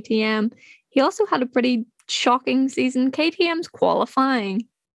of KTM. He also had a pretty shocking season. KTM's qualifying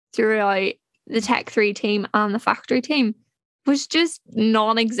throughout the Tech 3 team and the factory team was just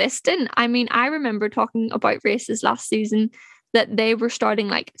non-existent. I mean, I remember talking about races last season that they were starting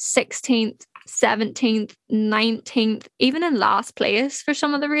like 16th, 17th, 19th, even in last place for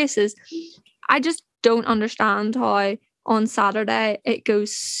some of the races. I just don't understand how on Saturday it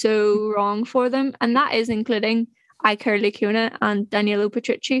goes so wrong for them. And that is including Iker Lecuona and Danilo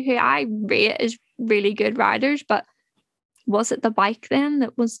Petrucci, who I rate as really good riders. But was it the bike then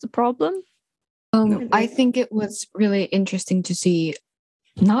that was the problem? I think it was really interesting to see,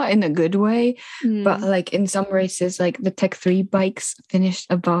 not in a good way, but like in some races, like the Tech 3 bikes finished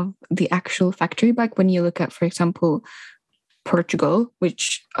above the actual factory bike. When you look at, for example, Portugal,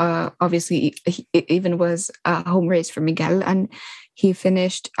 which obviously it even was a home race for Miguel, and he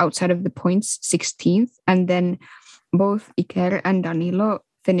finished outside of the points 16th. And then both Iker and Danilo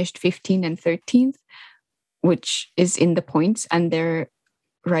finished 15th and 13th, which is in the points, and they're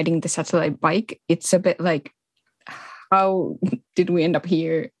riding the satellite bike. It's a bit like, how did we end up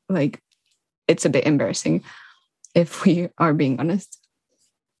here? Like, it's a bit embarrassing, if we are being honest.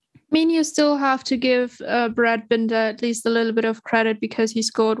 I mean, you still have to give Brad Binder at least a little bit of credit, because he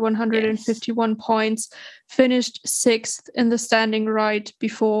scored 151 points, finished 6th in the standing right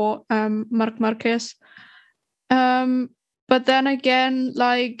before Marc Marquez. But then again,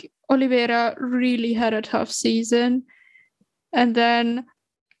 like, Oliveira really had a tough season. And then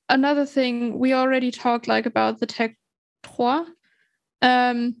another thing, we already talked like about the Tech 3.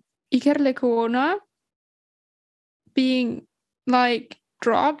 Iker Lecuona being like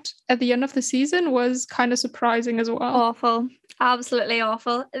dropped at the end of the season was kind of surprising as well. Awful. Absolutely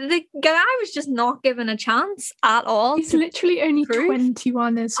awful. The guy was just not given a chance at all. He's literally only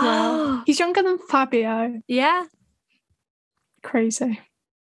 21 as well. He's younger than Fabio. Yeah. Crazy.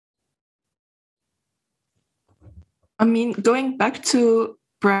 I mean, going back to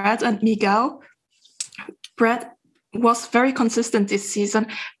Brad and Miguel, Brad was very consistent this season,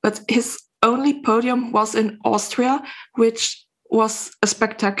 but his only podium was in Austria, which was a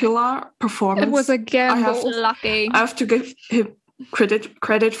spectacular performance. It was a gamble. Lucky. I have to give him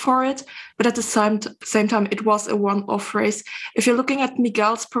credit for it, but at the same time, it was a one-off race. If you're looking at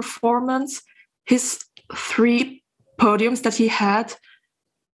Miguel's performance, his 3 podiums that he had,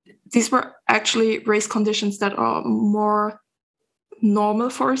 these were actually race conditions that are more normal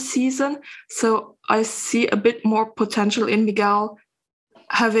for a season. So I see a bit more potential in Miguel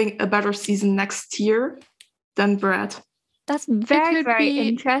having a better season next year than Brad. That's very, very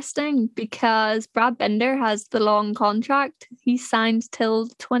interesting because Brad Binder has the long contract. He signed till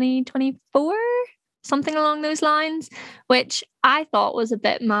 2024, something along those lines, which I thought was a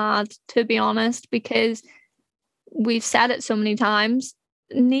bit mad, to be honest, because we've said it so many times.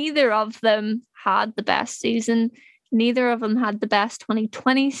 Neither of them had the best season. Neither of them had the best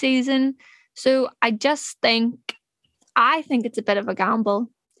 2020 season. So I think it's a bit of a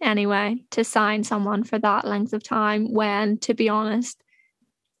gamble anyway to sign someone for that length of time when, to be honest,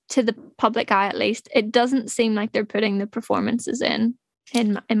 to the public eye at least, it doesn't seem like they're putting the performances in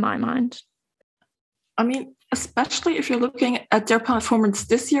my mind. I mean, especially if you're looking at their performance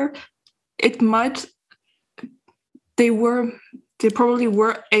this year, they probably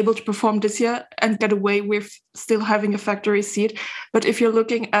were able to perform this year and get away with still having a factory seat. But if you're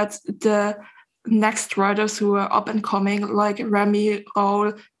looking at the next riders who are up and coming, like Remy,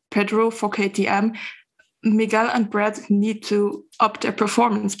 Raul, Pedro for KTM, Miguel and Brad need to up their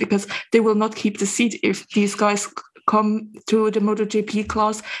performance because they will not keep the seat if these guys come to the Moto GP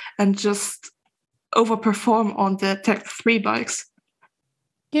class and just overperform on the Tech 3 bikes.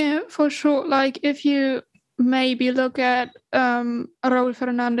 Yeah, for sure. Like if you maybe look at Raul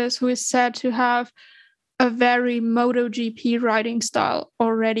Fernandez, who is said to have a very MotoGP riding style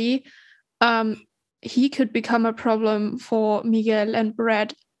already, he could become a problem for Miguel and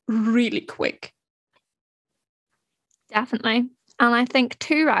Brad really quick. Definitely. And I think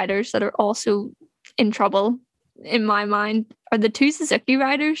 2 riders that are also in trouble, in my mind, are the 2 Suzuki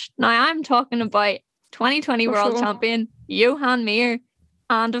riders. Now, I'm talking about 2020 world champion Johan Mir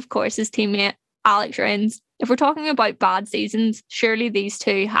and, of course, his teammate Alex Rins. If we're talking about bad seasons, surely these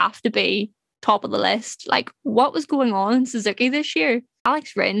 2 have to be top of the list. Like, what was going on in Suzuki this year?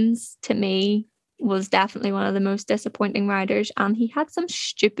 Alex Rins, to me, was definitely one of the most disappointing riders, and he had some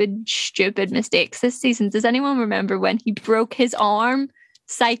stupid mistakes this season. Does anyone remember when he broke his arm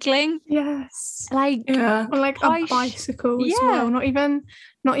cycling? Yes. Like, or like a bicycle as well. Not even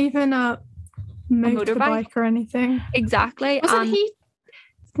a motorbike or anything. Exactly.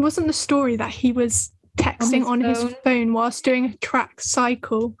 Wasn't the story that he was texting on his phone whilst doing a track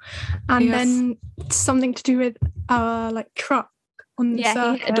cycle, and then something to do with like truck on the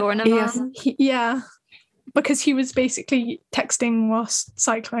circuit? Adorno man. Because he was basically texting whilst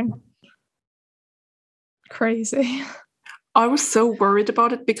cycling. Crazy. I was so worried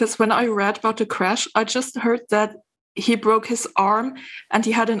about it because when I read about the crash, I just heard that he broke his arm and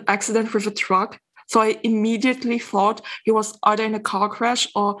he had an accident with a truck. So I immediately thought he was either in a car crash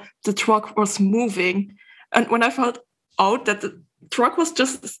or the truck was moving. And when I found out that the truck was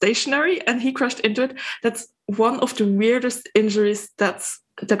just stationary and he crashed into it, that's one of the weirdest injuries that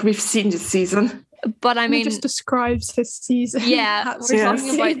we've seen this season. But I mean, it just describes his season. Yeah, we're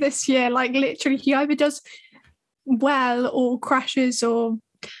talking about this year. Like literally, he either does well or crashes, or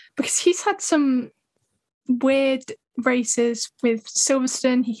because he's had some weird races with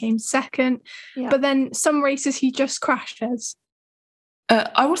Silverstone. He came second, but then some races he just crashes.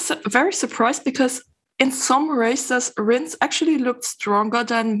 I was very surprised because in some races, Rins actually looked stronger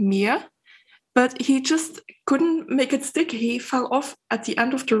than Mir, but he just couldn't make it stick. He fell off at the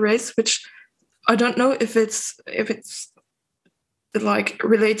end of the race, which I don't know if it's like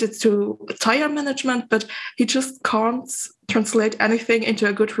related to tire management, but he just can't translate anything into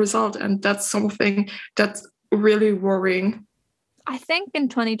a good result, and that's something that's really worrying. I think in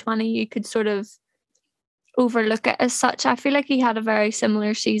 2020 you could sort of overlook it as such. I feel like he had a very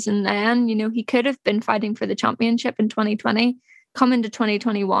similar season then. You know, he could have been fighting for the championship in 2020. Come into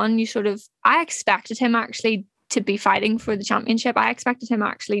 2021, I expected him actually to be fighting for the championship. I expected him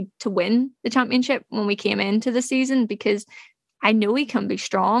actually to win the championship when we came into the season, because I know he can be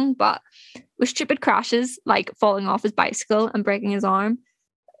strong, but with stupid crashes like falling off his bicycle and breaking his arm,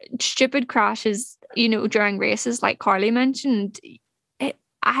 stupid crashes, you know, during races like Carly mentioned, I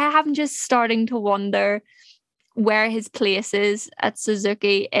am just starting to wonder where his place is at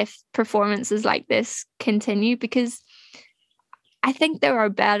Suzuki if performances like this continue, because I think there are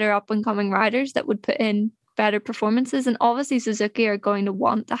better up and coming riders that would put in better performances, and obviously Suzuki are going to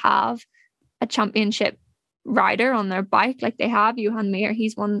want to have a championship rider on their bike, like they have Johan Mir,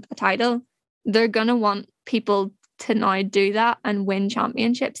 he's won a title. They're going to want people to now do that and win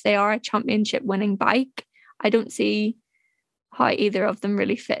championships. They are a championship winning bike. I don't see how either of them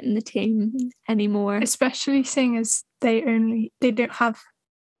really fit in the team anymore. Especially seeing as they don't have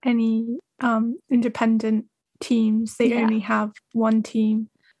any independent teams. They only have one team.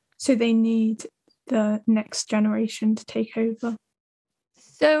 So they need the next generation to take over.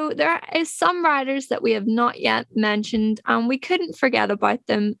 So there is some riders that we have not yet mentioned, and we couldn't forget about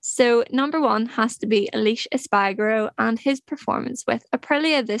them. So number one has to be Aleix Espargaro and his performance with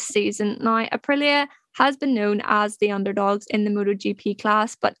Aprilia this season. Now, Aprilia has been known as the underdogs in the Moto GP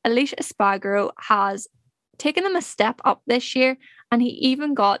class, but Aleix Espargaro has taken them a step up this year, and he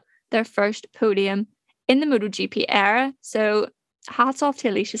even got their first podium in the Moto GP era. So hats off to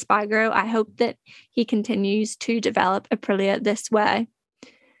Aleix Espargaro. I hope that he continues to develop Aprilia this way.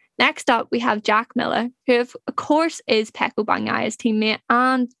 Next up, we have Jack Miller, who of course is Pecco Bagnaya's teammate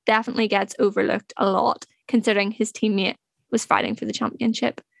and definitely gets overlooked a lot considering his teammate was fighting for the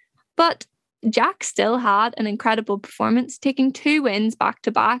championship. But Jack still had an incredible performance, taking 2 wins back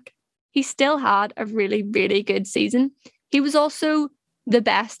to back. He still had a really, really good season. He was also the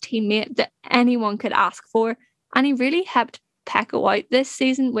best teammate that anyone could ask for, and he really helped Pecco out this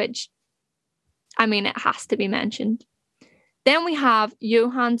season, which, I mean, it has to be mentioned. Then we have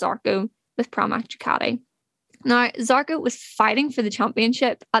Johann Zarco with Pramac Ducati. Now, Zarco was fighting for the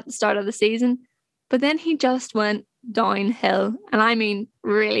championship at the start of the season, but then he just went downhill, and I mean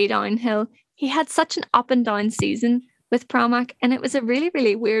really downhill. He had such an up and down season with Pramac, and it was a really,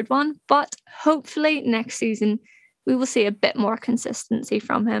 really weird one, but hopefully next season we will see a bit more consistency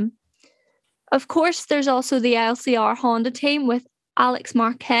from him. Of course, there's also the LCR Honda team with Alex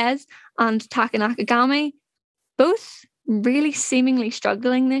Marquez and Taka Nakagami, both really seemingly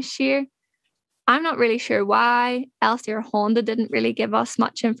struggling this year. I'm not really sure why. LCR Honda didn't really give us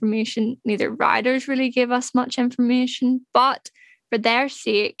much information. Neither riders really gave us much information. But for their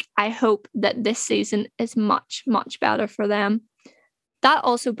sake, I hope that this season is much, much better for them. That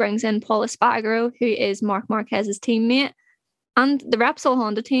also brings in Paul Espargaro, who is Marc Marquez's teammate. And the Repsol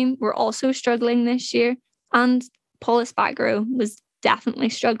Honda team were also struggling this year. And Paul Espargaro was definitely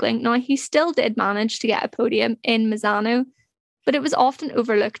struggling. Now, he still did manage to get a podium in Misano, but it was often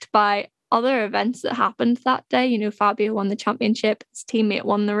overlooked by other events that happened that day. You know, Fabio won the championship, his teammate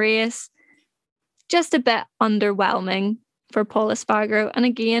won the race. Just a bit underwhelming for Paul Espargaro. And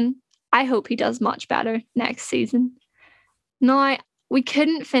again, I hope he does much better next season. Now, we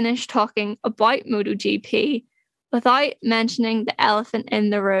couldn't finish talking about MotoGP without mentioning the elephant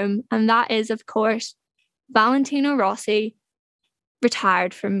in the room, and that is, of course, Valentino Rossi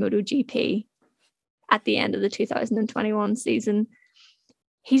retired from MotoGP at the end of the 2021 season.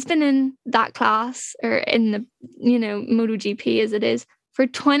 He's been in that class, or in the, MotoGP as it is, for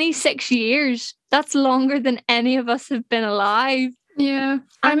 26 years. That's longer than any of us have been alive. Yeah.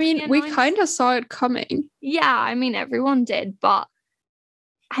 I mean, we kind of saw it coming. Yeah, I mean, everyone did, but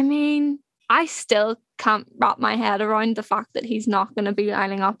I mean, I still can't wrap my head around the fact that he's not going to be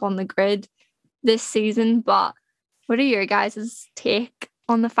lining up on the grid this season. But what are your guys' take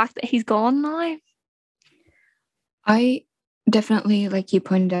on the fact that he's gone now? I definitely, like you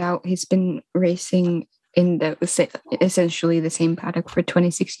pointed out, he's been racing in essentially the same paddock for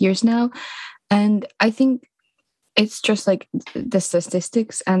 26 years now. And I think it's just like the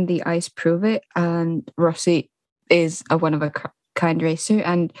statistics and the eyes prove it. And Rossi is a one of a kind racer.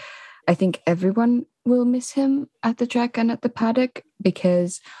 And I think everyone will miss him at the track and at the paddock,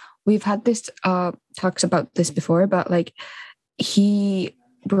 because we've had this talks about this before, but like he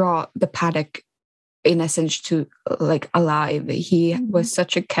brought the paddock in a sense to like alive. He was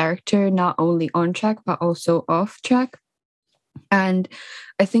such a character, not only on track but also off track. And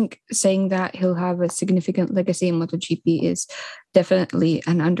I think saying that he'll have a significant legacy in MotoGP is definitely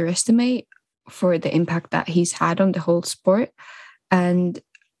an underestimate for the impact that he's had on the whole sport. And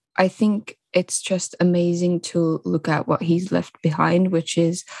I think it's just amazing to look at what he's left behind, which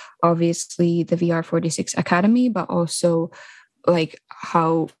is obviously the VR46 Academy, but also like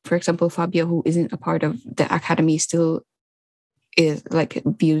how, for example, Fabio, who isn't a part of the Academy, still is like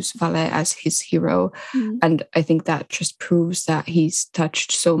views Valle as his hero. And I think that just proves that he's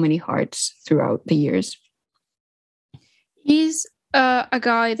touched so many hearts throughout the years. He's a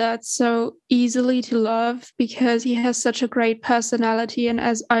guy that's so easily to love because he has such a great personality. And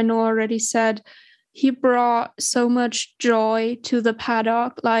as Aino already said, he brought so much joy to the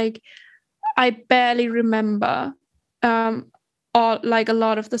paddock. Like, I barely remember a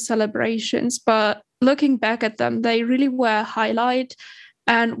lot of the celebrations, but looking back at them, they really were a highlight.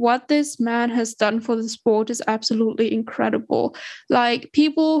 And what this man has done for the sport is absolutely incredible. Like,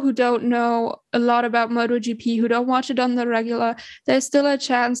 people who don't know a lot about MotoGP, who don't watch it on the regular, there's still a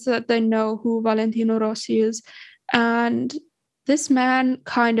chance that they know who Valentino Rossi is. And this man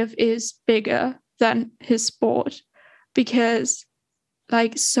kind of is bigger than his sport because,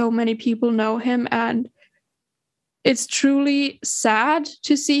 like, so many people know him, and it's truly sad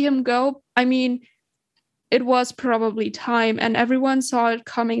to see him go. I mean, it was probably time, and everyone saw it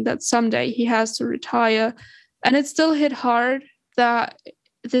coming that someday he has to retire. And it still hit hard that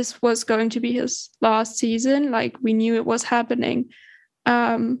this was going to be his last season. Like, we knew it was happening.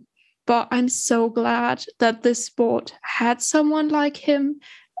 But I'm so glad that this sport had someone like him,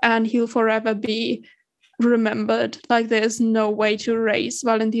 and he'll forever be remembered. Like, there's no way to erase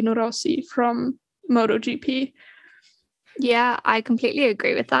Valentino Rossi from MotoGP. Yeah, I completely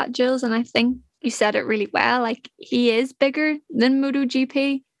agree with that, Jules. And I think you said it really well. Like, he is bigger than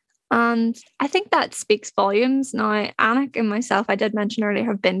MotoGP. And I think that speaks volumes. Now, Annick and myself, I did mention earlier,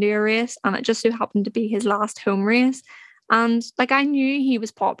 have been to a race, and it just so happened to be his last home race. And like, I knew he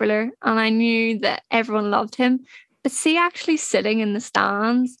was popular and I knew that everyone loved him. But see, actually sitting in the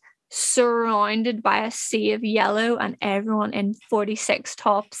stands, surrounded by a sea of yellow and everyone in 46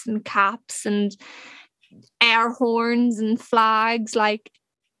 tops and caps and air horns and flags, like,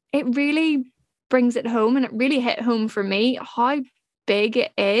 it really brings it home, and it really hit home for me how big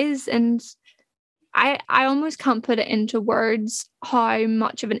it is. And I almost can't put it into words how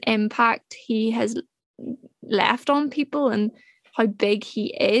much of an impact he has left on people and how big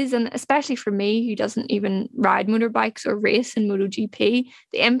he is. And especially for me, who doesn't even ride motorbikes or race in MotoGP,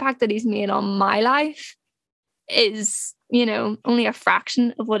 the impact that he's made on my life is, you know, only a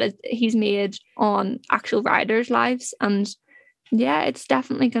fraction of what he's made on actual riders' lives. And yeah, it's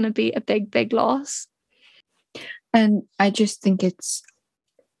definitely going to be a big loss. And I just think it's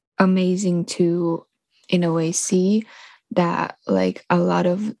amazing to, in a way, see that, like, a lot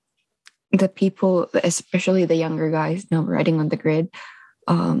of the people, especially the younger guys now riding on the grid,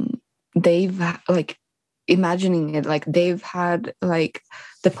 they've, like, imagining it, like, they've had, like,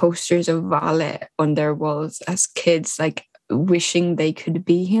 the posters of Vale on their walls as kids, like, wishing they could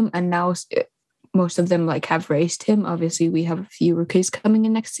be him. And now most of them, like, have raced him. Obviously, we have a few rookies coming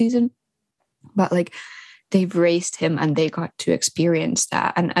in next season, but, like, they've raced him and they got to experience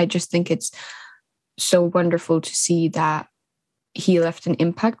that. And I just think it's so wonderful to see that he left an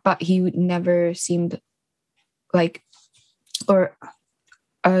impact, but he never seemed like, or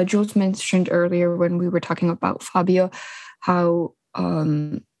Jules mentioned earlier when we were talking about Fabio, how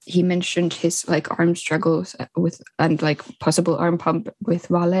he mentioned his, like, arm struggles with, and, like, possible arm pump with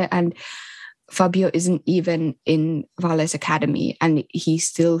Vale, and Fabio isn't even in Vale's academy, and he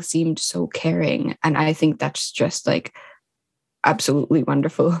still seemed so caring. And I think that's just, like, absolutely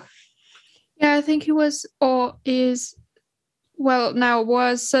wonderful. Yeah, I think he was, or is, well, now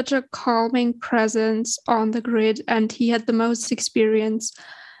was such a calming presence on the grid, and he had the most experience.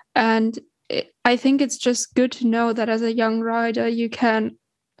 And I think it's just good to know that as a young rider,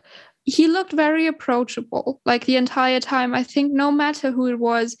 he looked very approachable, like, the entire time. I think no matter who it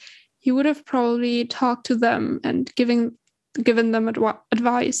was, he would have probably talked to them and given them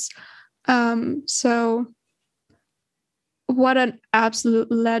advice. So what an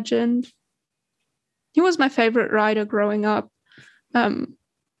absolute legend. He was my favorite rider growing up.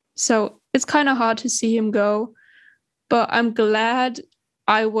 So it's kind of hard to see him go, but I'm glad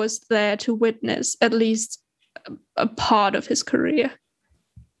I was there to witness at least a part of his career.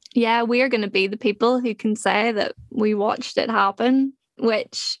 Yeah, we are going to be the people who can say that we watched it happen,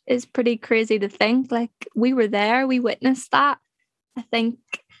 which is pretty crazy to think. Like, we were there, we witnessed that. I think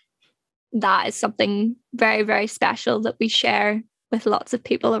that is something very special that we share with lots of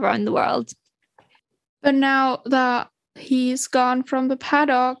people around the world. But now that he's gone from the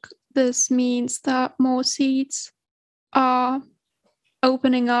paddock, this means that more seats are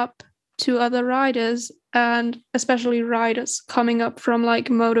opening up to other riders, and especially riders coming up from, like,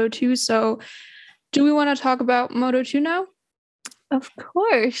 Moto2. So do we want to talk about Moto2 now? Of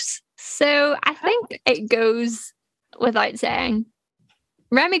course. So I think it goes without saying,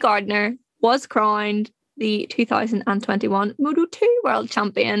 Remy Gardner was crowned the 2021 Moto2 World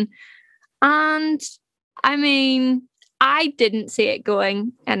Champion. And I mean, I didn't see it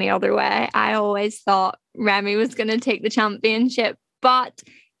going any other way. I always thought Remy was going to take the championship, but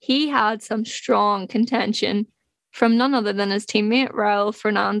he had some strong contention from none other than his teammate, Raul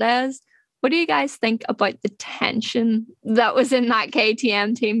Fernandez. What do you guys think about the tension that was in that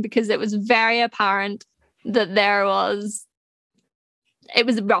KTM team? Because it was very apparent that it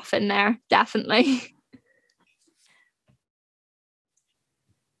was rough in there, definitely.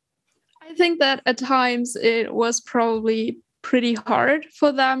 I think that at times it was probably pretty hard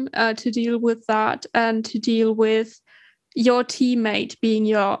for them to deal with that and to deal with your teammate being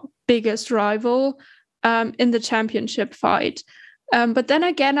your biggest rival in the championship fight. But then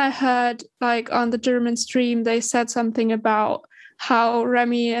again, I heard like on the German stream, they said something about how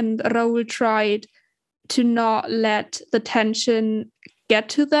Remy and Raul tried to not let the tension get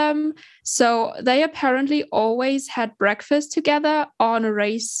to them. So they apparently always had breakfast together on a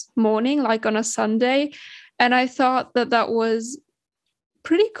race morning, like on a Sunday. And I thought that that was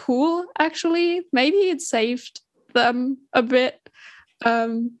pretty cool, actually. Maybe it saved them a bit.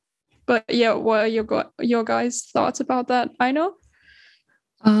 But yeah, what are your guys' thoughts about that? I know.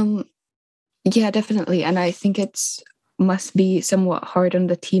 Yeah, definitely. And I think it's must be somewhat hard on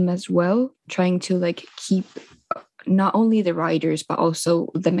the team as well, trying to like keep not only the riders but also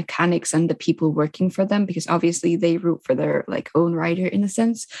the mechanics and the people working for them, because obviously they root for their like own rider in a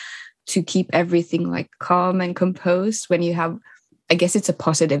sense, to keep everything like calm and composed when you have, I guess it's a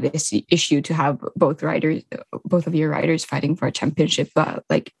positive issue to have both of your riders fighting for a championship, but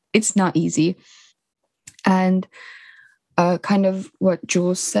like it's not easy. And kind of what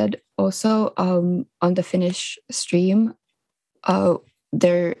Jules said also on the Finnish stream,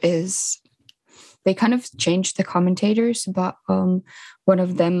 they kind of changed the commentators, but one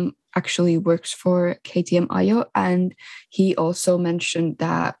of them actually works for KTM Aino, and he also mentioned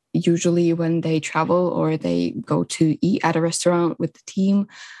that usually when they travel or they go to eat at a restaurant with the team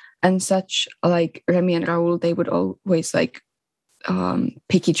and such, like Remy and Raul, they would always like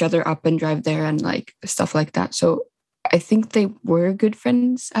pick each other up and drive there and like stuff like that. So I think they were good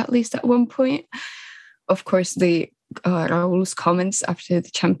friends, at least at one point. Of course, the Raul's comments after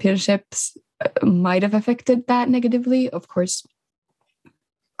the championships might have affected that negatively. Of course,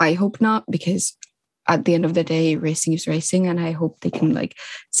 I hope not, because at the end of the day, racing is racing, and I hope they can like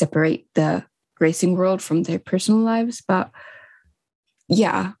separate the racing world from their personal lives. But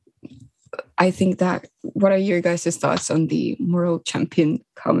yeah, I think that, what are your guys' thoughts on the world champion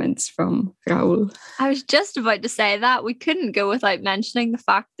comments from Raul? I was just about to say that we couldn't go without mentioning the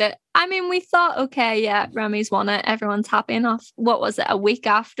fact that, I mean, we thought, okay, yeah, Remy's won it, everyone's happy enough. What was it, a week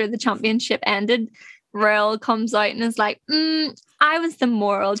after the championship ended, Raul comes out and is like, I was the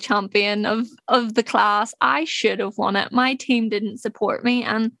moral champion of the class. I should have won it. My team didn't support me.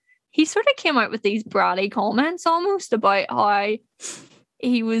 And he sort of came out with these bratty comments almost about how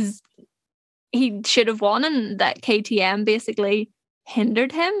he should have won and that KTM basically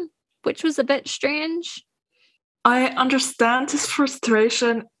hindered him, which was a bit strange. I understand his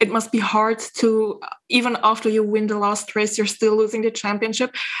frustration. It must be hard to, even after you win the last race, you're still losing the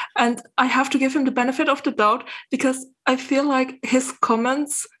championship. And I have to give him the benefit of the doubt, because I feel like his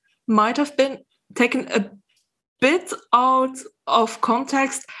comments might have been taken a bit out of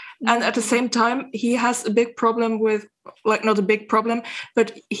context. And at the same time, he has a big problem with, like, not a big problem,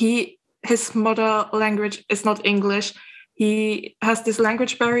 but his mother language is not English. He has this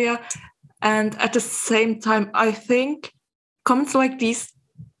language barrier. And at the same time, I think comments like these,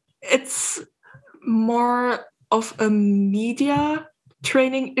 it's more of a media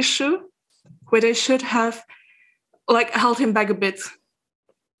training issue where they should have like held him back a bit.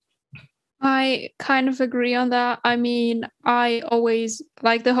 I kind of agree on that. I mean, I always,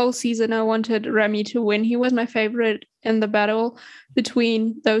 like the whole season, I wanted Remy to win. He was my favorite in the battle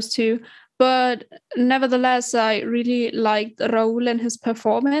between those two. But nevertheless, I really liked Raul and his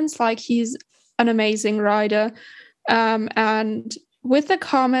performance. Like, he's an amazing rider. And with the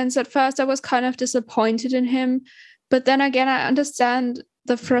comments, at first I was kind of disappointed in him. But then again, I understand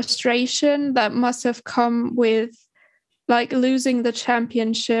the frustration that must have come with like losing the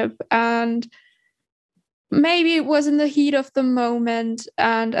championship, and maybe it was in the heat of the moment,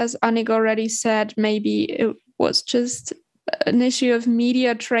 and as Annick already said, maybe it was just an issue of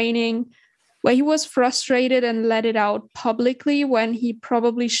media training where he was frustrated and let it out publicly when he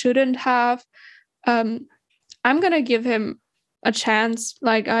probably shouldn't have. I'm gonna give him a chance.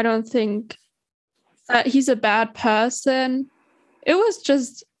 Like, I don't think that he's a bad person. It was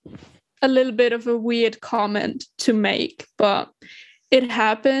just a little bit of a weird comment to make, but it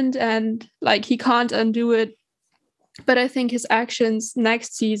happened, and like he can't undo it. But I think his actions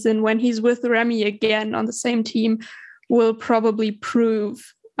next season, when he's with Remy again on the same team, will probably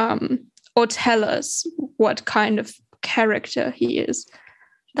prove or tell us what kind of character he is.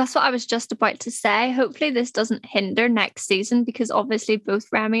 That's what I was just about to say. Hopefully this doesn't hinder next season, because obviously both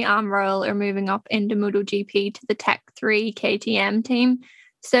Remy and Raul are moving up into Moto GP to the Tech 3 KTM team.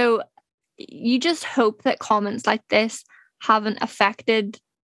 So you just hope that comments like this haven't affected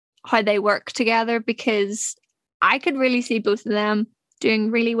how they work together, because I could really see both of them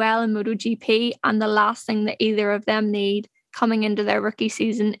doing really well in Moto GP, and the last thing that either of them need coming into their rookie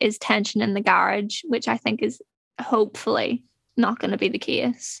season is tension in the garage, which I think is hopefully not going to be the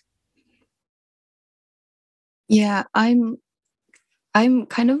case. Yeah, I'm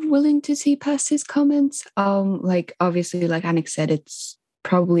kind of willing to see past his comments. Like obviously, like Annick said, it's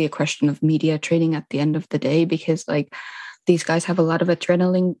probably a question of media training at the end of the day, because like these guys have a lot of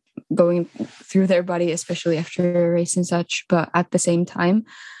adrenaline going through their body, especially after a race and such. But at the same time,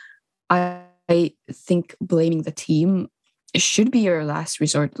 I think blaming the team should be your last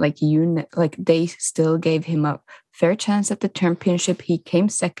resort. Like they still gave him a fair chance at the championship. He came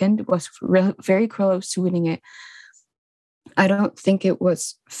second, was very close to winning it. I don't think it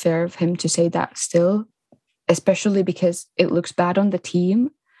was fair of him to say that still, especially because it looks bad on the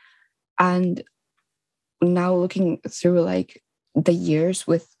team. And now looking through like the years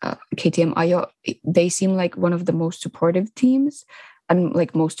with KTM Ayo, they seem like one of the most supportive teams and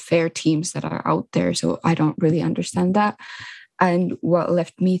like most fair teams that are out there. So I don't really understand that. And what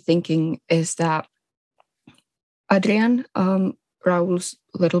left me thinking is that Adrian, Raul's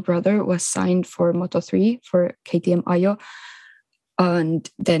little brother, was signed for Moto3 for KTM Ayo. And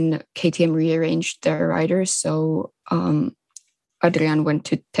then KTM rearranged their riders. So Adrian went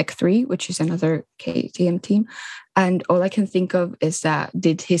to Tech 3, which is another KTM team. And all I can think of is that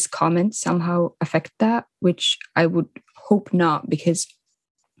did his comments somehow affect that? Which I would hope not, because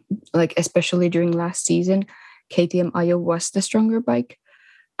like especially during last season, KTM Ayo was the stronger bike.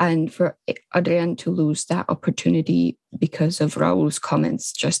 And for Adrian to lose that opportunity because of Raul's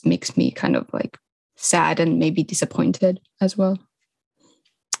comments just makes me kind of like sad and maybe disappointed as well.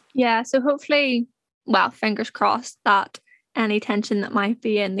 Yeah, so hopefully, well, fingers crossed that any tension that might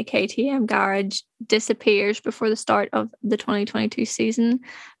be in the KTM garage disappears before the start of the 2022 season.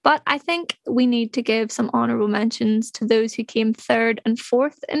 But I think we need to give some honourable mentions to those who came third and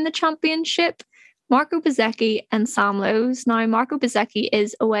fourth in the championship. Marco Bezzecchi and Sam Lowes. Now, Marco Bezzecchi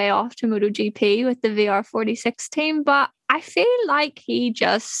is away off to MotoGP with the VR46 team, but I feel like he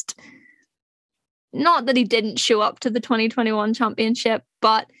just, not that he didn't show up to the 2021 championship,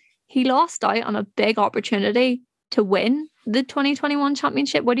 but he lost out on a big opportunity to win the 2021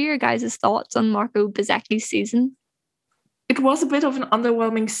 championship. What are your guys' thoughts on Marco Bezzecchi's season? It was a bit of an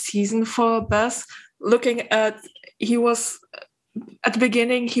underwhelming season for Bez. Looking at, at the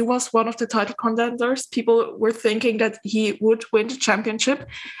beginning, he was one of the title contenders. People were thinking that he would win the championship.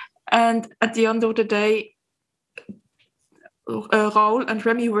 And at the end of the day, Raul and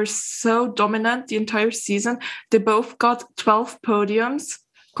Remy were so dominant the entire season. They both got 12 podiums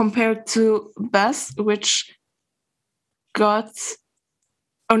compared to Bez, which got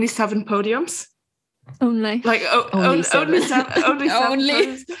only 7 podiums. Only only seven Only.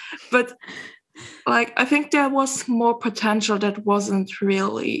 podiums. But like, I think there was more potential that wasn't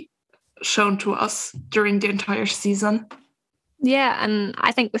really shown to us during the entire season. Yeah, and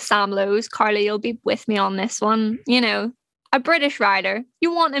I think with Sam Lowes, Carly, you'll be with me on this one. You know, a British rider,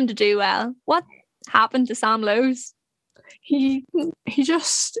 you want him to do well. What happened to Sam Lowes? He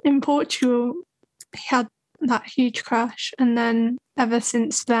just, in Portugal, he had that huge crash, and then ever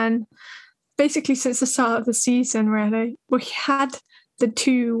since then, basically since the start of the season, really, we had the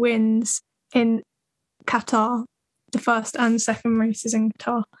 2 wins in Qatar, the first and second races in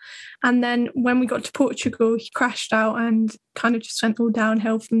Qatar, and then when we got to Portugal, he crashed out and kind of just went all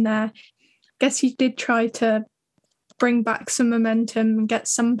downhill from there. I guess he did try to bring back some momentum and get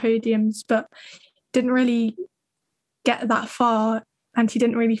some podiums, but didn't really get that far, and he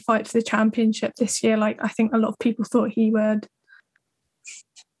didn't really fight for the championship this year like I think a lot of people thought he would.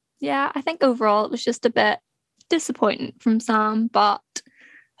 Yeah, I think overall it was just a bit disappointing from Sam, but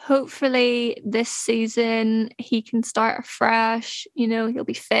hopefully this season he can start afresh. You know, he'll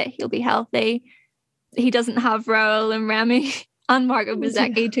be fit, he'll be healthy. He doesn't have Raul and Remy and Marco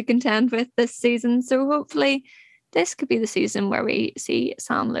Bezzecchi to contend with this season, so hopefully this could be the season where we see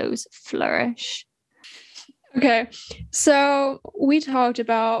Sam Lowes flourish. Okay, so we talked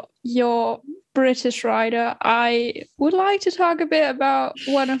about your British rider. I would like to talk a bit about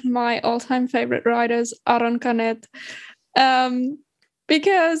one of my all-time favorite riders, Aron Canet,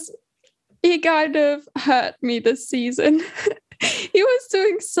 because he kind of hurt me this season. He was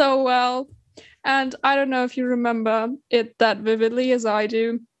doing so well, and I don't know if you remember it that vividly as I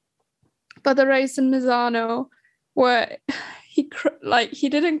do, but the race in Misano where he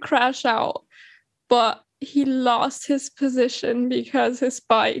didn't crash out, but he lost his position because his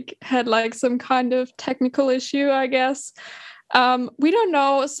bike had like some kind of technical issue, I guess. We don't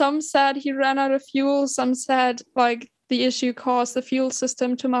know. Some said he ran out of fuel. Some said like the issue caused the fuel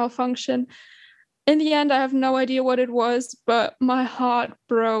system to malfunction. in the end, I have no idea what it was, but my heart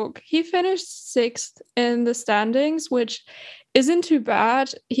broke. He finished 6th in the standings, which isn't too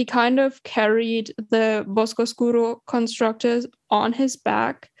bad. He kind of carried the Boscoscuro constructors on his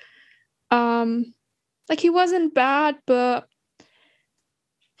back. Like, he wasn't bad, but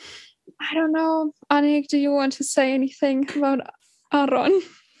I don't know. Annick, do you want to say anything about Aaron?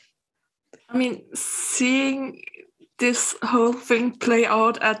 I mean, seeing this whole thing play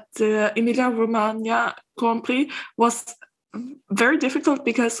out at the Emilia-Romagna Grand Prix was very difficult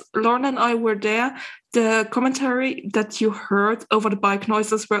because Lauryn and I were there. The commentary that you heard over the bike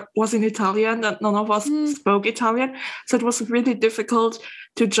noises was in Italian, and none of us spoke Italian. So it was really difficult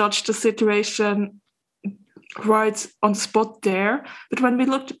to judge the situation right on the spot there. But when we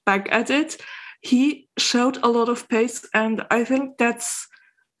looked back at it, he showed a lot of pace, and I think that's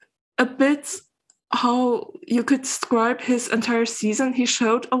a bit how you could describe his entire season. He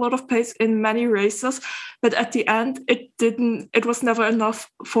showed a lot of pace in many races, but at the end it was never enough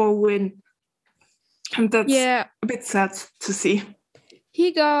for a win. And that's a bit sad to see.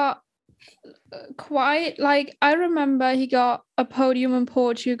 He got quite, like, I remember he got a podium in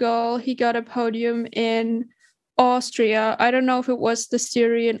Portugal, he got a podium in Austria. I don't know if it was the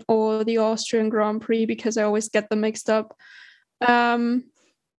Styrian or the Austrian Grand Prix because I always get them mixed up.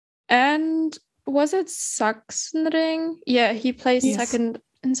 And was it Sachsenring? Yeah, he placed second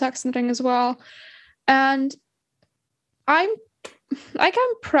in Sachsenring as well. And I'm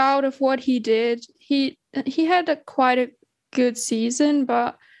proud of what he did. He had quite a good season,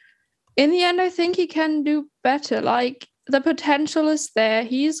 but in the end, I think he can do better. Like, the potential is there.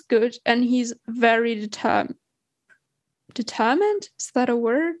 He's good, and he's very determined. Determined? Is that a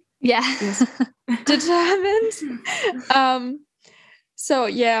word? Yeah. Yes. Determined. So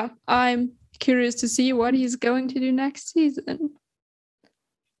yeah, I'm curious to see what he's going to do next season.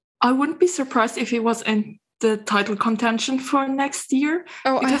 I wouldn't be surprised if he was in the title contention for next year.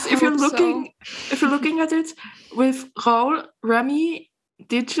 Because if you're looking at it, with Raul, Remy,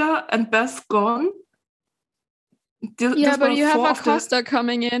 Didja, and Beth gone. But you have Acosta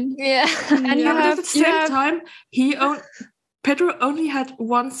coming in. Yeah. And you have, at the same time, Pedro only had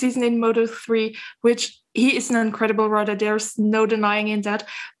one season in Moto 3, which he is an incredible rider. There's no denying in that.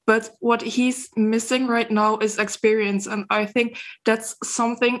 But what he's missing right now is experience. And I think that's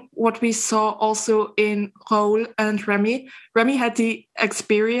something what we saw also in Raul and Remy. Remy had the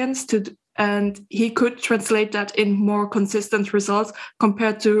experience and he could translate that in more consistent results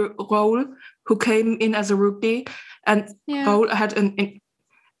compared to Raul, who came in as a rookie. And Raul had an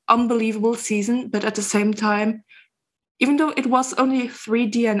unbelievable season, but at the same time, even though it was only 3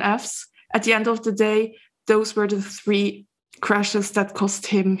 DNFs, at the end of the day, those were the 3 crashes that cost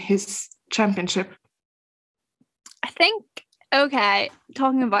him his championship. I think, okay,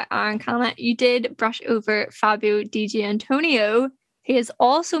 talking about Aaron Canet, you did brush over Fabio Di Gianantonio. He is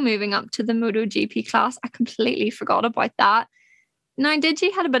also moving up to the Moto GP class. I completely forgot about that. Now,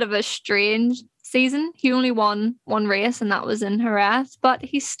 Digi had a bit of a strange season. He only won one race, and that was in Jerez, but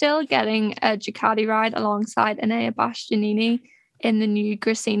he's still getting a Ducati ride alongside Enea Bastianini in the new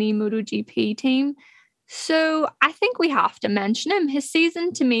Gresini Moto GP team. So I think we have to mention him. His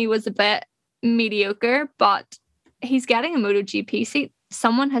season to me was a bit mediocre, but he's getting a Moto GP seat.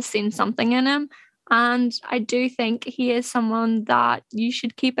 Someone has seen something in him, and I do think he is someone that you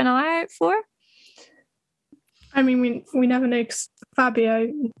should keep an eye out for. I mean, we never know, 'cause Fabio,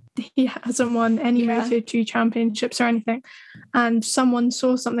 he hasn't won any Moto2 championships or anything, and someone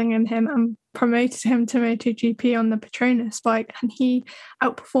saw something in him and promoted him to MotoGP on the Petronas bike, and he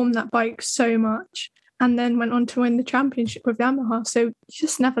outperformed that bike so much, and then went on to win the championship with Yamaha. So you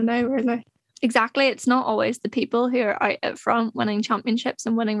just never know, really. Exactly. It's not always the people who are out at front winning championships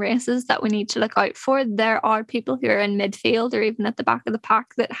and winning races that we need to look out for. There are people who are in midfield or even at the back of the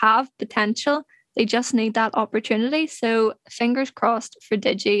pack that have potential. They just need that opportunity. So fingers crossed for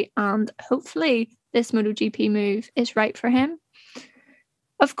Digi, and hopefully this MotoGP move is right for him.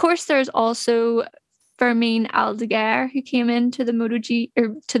 Of course, there's also Fermin Aldeguer, who came into the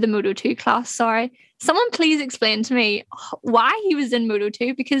Moto2 class. Sorry. Someone please explain to me why he was in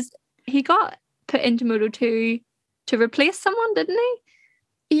Moto2, because he got put into Moto2 to replace someone, didn't he?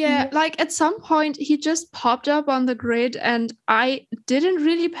 Yeah, like at some point he just popped up on the grid, and I didn't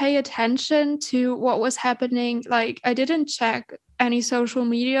really pay attention to what was happening. Like, I didn't check any social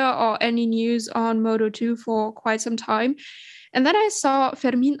media or any news on Moto2 for quite some time. And then I saw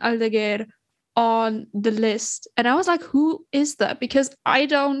Fermin Aldeguer on the list, and I was like, who is that? Because I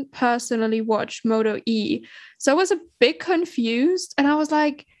don't personally watch Moto E. So I was a bit confused, and I was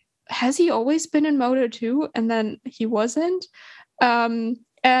like, has he always been in Moto2? And then he wasn't.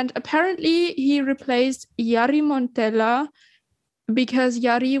 And apparently he replaced Jari Montella because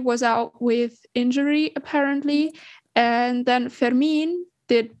Jari was out with injury, apparently. And then Fermin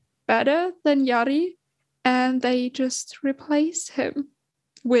did better than Jari, and they just replaced him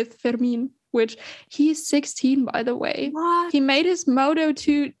with Fermin, which he's 16, by the way. What? He made his Moto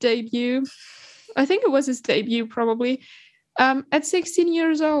 2 debut. I think it was his debut, probably, at 16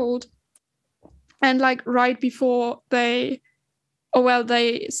 years old. And like right before they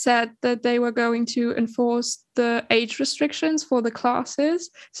said that they were going to enforce the age restrictions for the classes.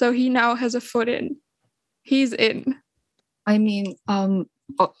 So he now has a foot in. He's in. I mean,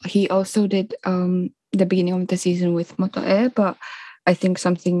 he also did the beginning of the season with Moto E, but I think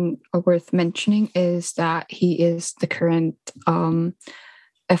something worth mentioning is that he is the current FIM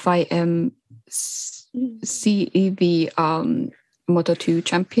CEV Moto 2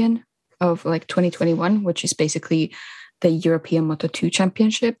 champion of like 2021, which is basically the European Moto 2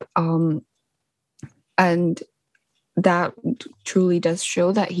 Championship. And that truly does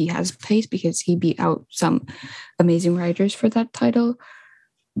show that he has pace because he beat out some amazing riders for that title.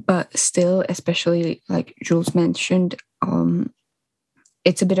 But still, especially like Jules mentioned,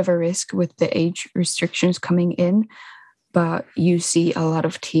 it's a bit of a risk with the age restrictions coming in, but you see a lot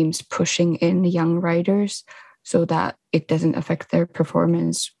of teams pushing in young riders so that it doesn't affect their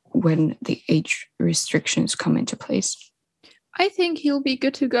performance when the age restrictions come into place. I think he'll be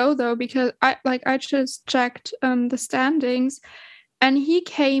good to go though, because I just checked the standings, and he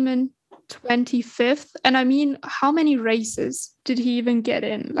came in 25th. And I mean, how many races did he even get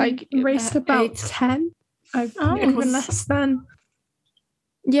in? Like raced about 10. Even less than.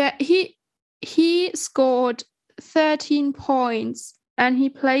 Yeah, he scored 13 points, and he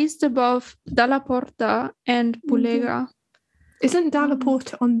placed above Dalla Porta and Bulega. Isn't Dalla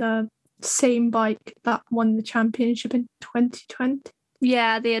Porta on the same bike that won the championship in 2020?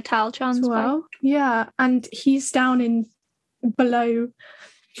 Yeah, the Italchans bike. Yeah, and he's down in below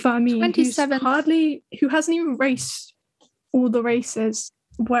Fermin, who hasn't even raced all the races,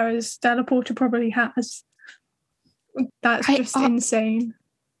 whereas Dalla Porta probably has. That's just insane.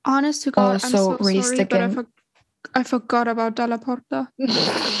 Honest to God, also I'm so sorry, again. but I forgot about Dalla Porta.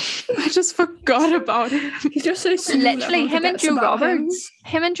 I just forgot about it. He's just so smooth. Literally, him and Drew Roberts.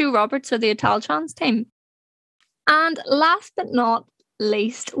 Him and Drew Roberts are the Italchans team. And last but not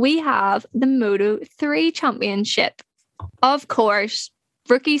least, we have the Moto 3 Championship. Of course,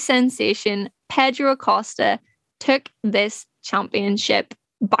 rookie sensation Pedro Acosta took this championship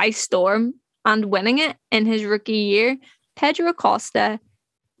by storm and winning it in his rookie year. Pedro Acosta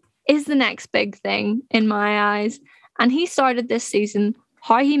is the next big thing in my eyes. And he started this season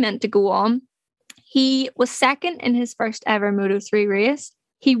how he meant to go on. He was second in his first ever Moto 3 race.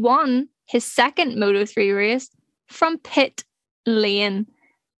 He won his second Moto 3 race from pit lane.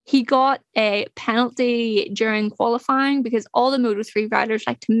 He got a penalty during qualifying because all the Moto 3 riders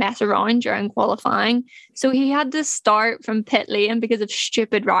like to mess around during qualifying. So he had to start from pit lane because of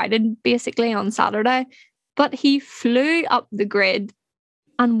stupid riding, basically, on Saturday. But he flew up the grid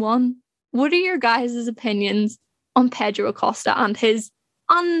and won. What are your guys' opinions on Pedro Acosta and his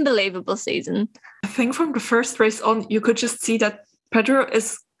unbelievable season? I think from the first race on, you could just see that Pedro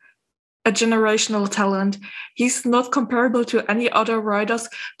is a generational talent. He's not comparable to any other riders.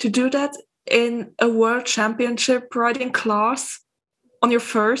 To do that in a world championship riding class on your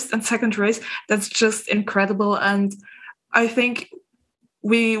first and second race, that's just incredible. And I think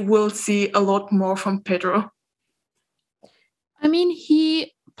we will see a lot more from Pedro. I mean,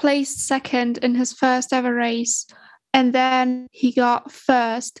 he placed second in his first ever race, and then he got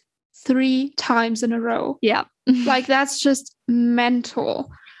first 3 times in a row. Yeah. Like, that's just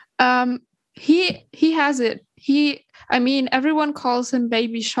mental. He has it. I mean, everyone calls him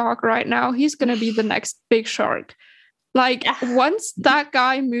Baby Shark right now. He's going to be the next big shark. Like, once that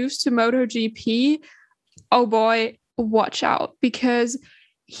guy moves to Moto GP, oh boy, watch out, because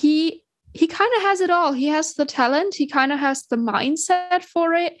he kind of has it all. He has the talent. He kind of has the mindset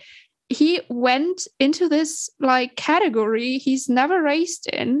for it. He went into this like category he's never raced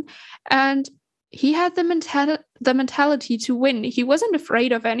in, and he had the mentality to win. He wasn't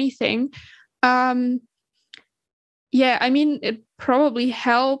afraid of anything. Yeah, I mean, it probably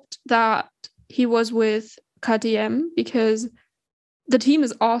helped that he was with KTM because the team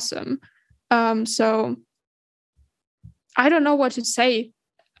is awesome. So I don't know what to say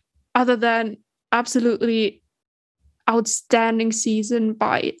other than absolutely outstanding season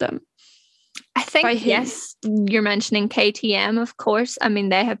by them. I think, yes, you're mentioning KTM, of course. I mean,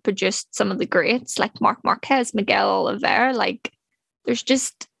 they have produced some of the greats like Marc Marquez, Miguel Oliveira. Like, there's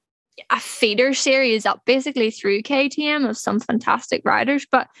just, a feeder series up basically through KTM of some fantastic riders.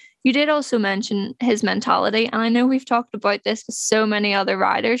 But you did also mention his mentality, and I know we've talked about this with so many other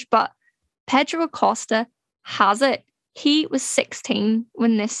riders, but Pedro Acosta has it. He was 16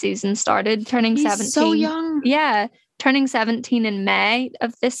 when this season started, turning He's 17. so young. Yeah, turning 17 in May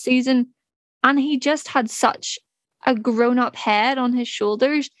of this season. And he just had such a grown-up head on his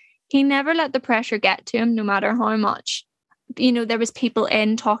shoulders. He never let the pressure get to him, no matter how much. You know, there was people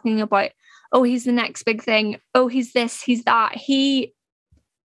in talking about, oh, he's the next big thing. Oh, he's this, he's that.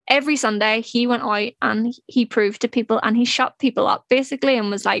 Every Sunday, he went out and he proved to people, and he shut people up basically and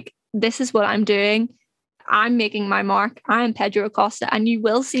was like, this is what I'm doing. I'm making my mark. I am Pedro Acosta, and you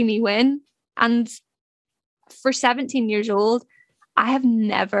will see me win. And for 17 years old,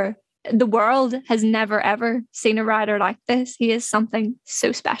 the world has never, ever seen a rider like this. He is something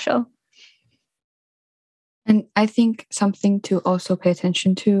so special. And I think something to also pay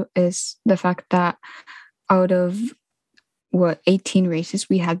attention to is the fact that out of 18 races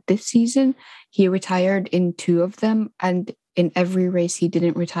we had this season, he retired in 2 of them, and in every race he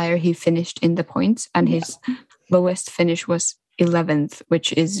didn't retire, he finished in the points, and his lowest finish was 11th,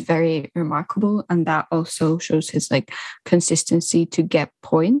 which is very remarkable, and that also shows his like consistency to get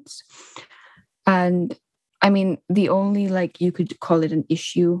points. And I mean, the only, like, you could call it an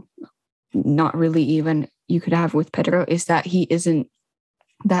issue, not really even, you could have with Pedro, is that he isn't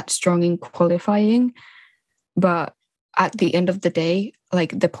that strong in qualifying. But at the end of the day,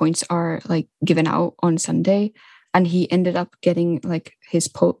 like, the points are like given out on Sunday, and he ended up getting like his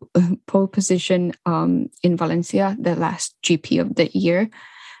pole position in Valencia, the last GP of the year.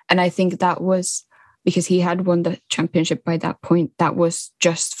 And I think that was because he had won the championship by that point. That was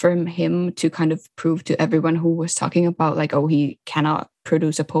just from him to kind of prove to everyone who was talking about like, oh, he cannot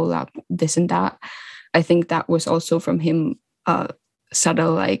produce a pole lap, this and that. I think that was also from him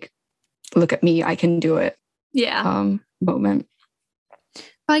subtle, like, look at me, I can do it. Yeah. Moment.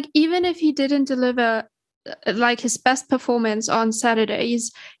 Like, even if he didn't deliver like his best performance on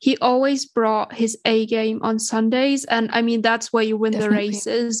Saturdays, he always brought his A game on Sundays. And I mean, that's where you win the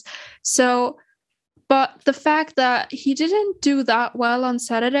races. So, but the fact that he didn't do that well on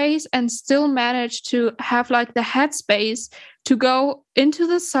Saturdays and still managed to have like the headspace to go into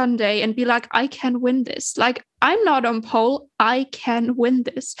the Sunday and be like, I can win this. Like, I'm not on pole, I can win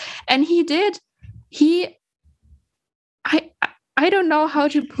this. And he did. I don't know how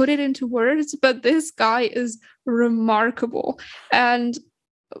to put it into words, but this guy is remarkable. And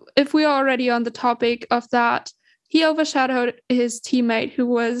if we are already on the topic of that, he overshadowed his teammate who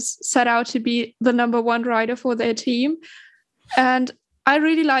was set out to be the number 1 rider for their team. And I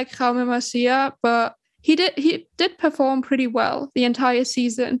really like Jaume Masia, but he did perform pretty well the entire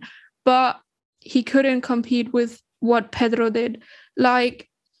season, but he couldn't compete with what Pedro did. Like,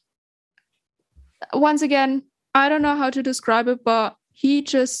 once again, I don't know how to describe it, but he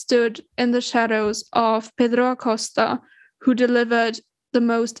just stood in the shadows of Pedro Acosta, who delivered the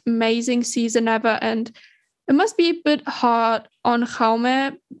most amazing season ever. And it must be a bit hard on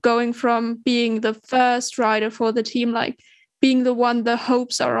Jaume, going from being the first rider for the team, like being the one the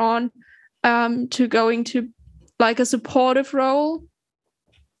hopes are on, to going to like a supportive role.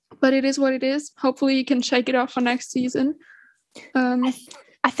 But it is what it is. Hopefully he can shake it off for next season.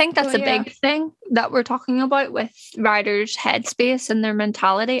 I think that's a big thing that we're talking about with riders' headspace and their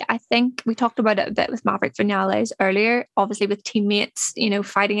mentality. I think we talked about it a bit with Maverick Vinales earlier, obviously with teammates, you know,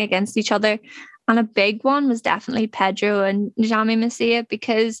 fighting against each other. And a big one was definitely Pedro and Jaume Masia,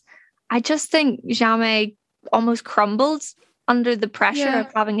 because I just think Jaume almost crumbled under the pressure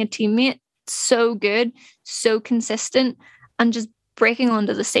of having a teammate so good, so consistent, and just breaking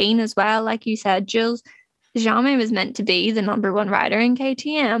onto the scene as well. Like you said, Jules, Jaume was meant to be the number 1 rider in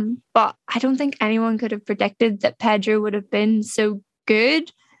KTM, but I don't think anyone could have predicted that Pedro would have been so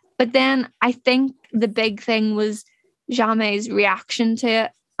good. But then I think the big thing was Jaume's reaction to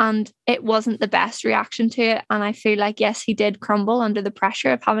it, and it wasn't the best reaction to it. And I feel like, yes, he did crumble under the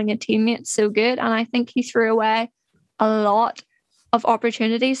pressure of having a teammate so good. And I think he threw away a lot of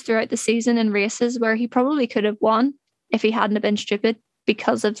opportunities throughout the season in races where he probably could have won if he hadn't have been stupid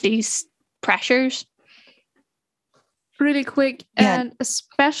because of these pressures. Really quick, and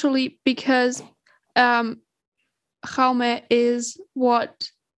especially because Jaume is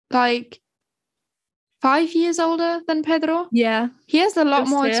like 5 years older than Pedro. Yeah. He has a lot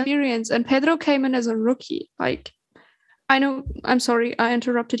more experience, and Pedro came in as a rookie. Like, I know, I'm sorry, I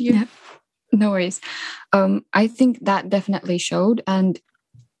interrupted you. Yeah. No worries. I think that definitely showed,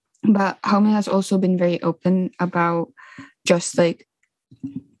 but Jaume has also been very open about just like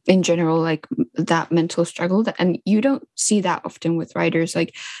in general, like that mental struggle, and you don't see that often with riders.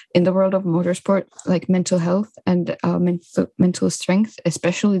 Like in the world of motorsport, like mental health and mental strength,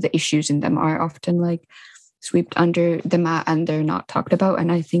 especially the issues in them, are often like swept under the mat and they're not talked about.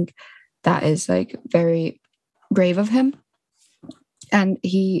 And I think that is like very brave of him. And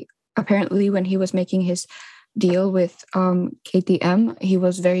he apparently, when he was making his deal with KTM, he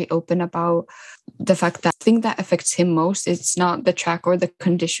was very open about the fact that the thing that affects him most, it's not the track or the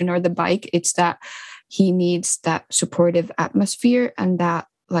condition or the bike, it's that he needs that supportive atmosphere, and that,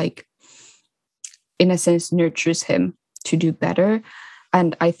 like, in a sense, nurtures him to do better.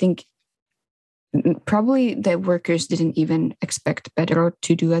 And I think probably the workers didn't even expect Pedro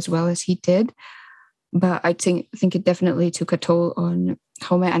to do as well as he did, but I think it definitely took a toll on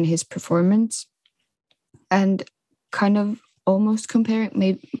Jaume and his performance. And kind of almost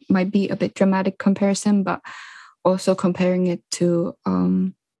comparing, might be a bit dramatic comparison, but also comparing it to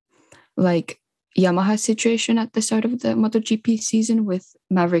like Yamaha's situation at the start of the MotoGP season, with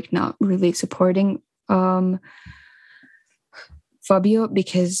Maverick not really supporting Fabio,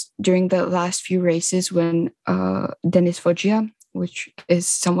 because during the last few races when Dennis Foggia, which is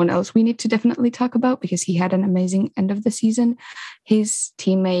someone else we need to definitely talk about because he had an amazing end of the season, his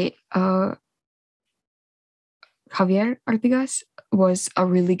teammate Javier Artigas was a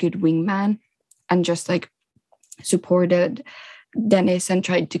really good wingman and just like supported Dennis and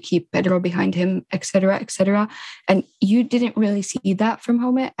tried to keep Pedro behind him, etc., etc. And you didn't really see that from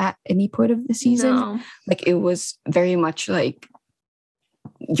Jaume at any point of the season. No. Like, it was very much like,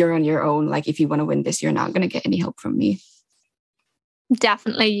 you're on your own. Like, if you want to win this, you're not going to get any help from me.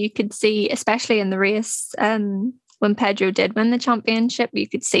 Definitely, you could see, especially in the race, when Pedro did win the championship, you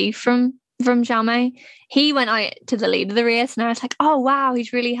could see from Jaume, he went out to the lead of the race, and I was like, oh wow,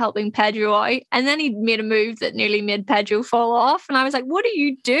 he's really helping Pedro out. And then he made a move that nearly made Pedro fall off, and I was like, what are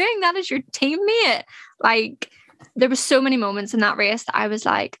you doing? That is your teammate. Like, there were so many moments in that race that I was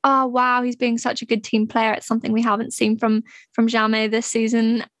like, oh wow, he's being such a good team player. It's something we haven't seen from Jaume this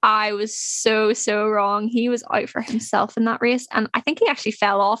season. I was so wrong. He was out for himself in that race, and I think he actually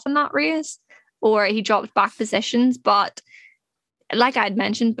fell off in that race, or he dropped back positions. But like I had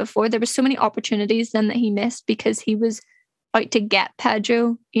mentioned before, there were so many opportunities then that he missed because he was out to get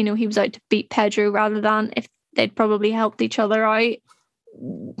Pedro. You know, he was out to beat Pedro rather than if they'd probably helped each other out.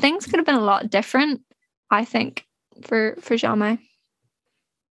 Things could have been a lot different, I think, for Jaume.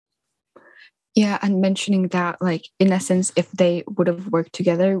 Yeah, and mentioning that, like, in essence, if they would have worked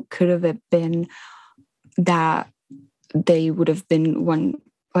together, could have been that they would have been one,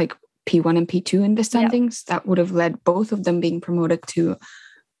 like, P1 and P2 in the standings. That would have led both of them being promoted to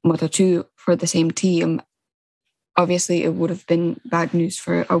Moto2 for the same team. Obviously, it would have been bad news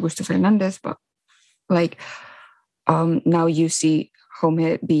for Augusto Fernandez, but like, now you see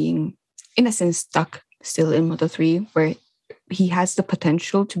Jaume being, in a sense, stuck still in Moto3, where he has the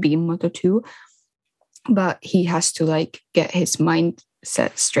potential to be in Moto2, but he has to like get his mind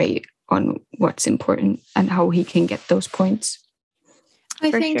set straight on what's important and how he can get those points. I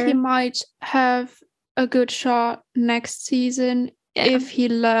think he might have a good shot next season if he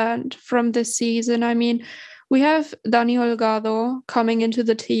learned from this season. I mean, we have Dani Holgado coming into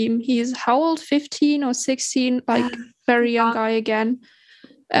the team. He's how old? 15 or 16? Like, very young guy again.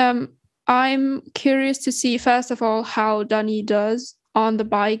 I'm curious to see, first of all, how Dani does on the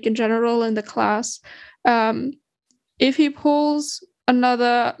bike in general in the class. If he pulls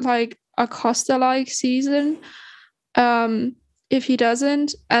another like Acosta-like season, if he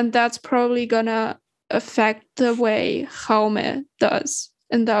doesn't, and that's probably gonna affect the way Jaume does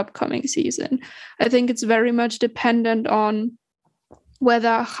in the upcoming season. I think it's very much dependent on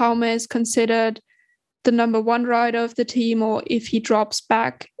whether Jaume is considered the number one rider of the team, or if he drops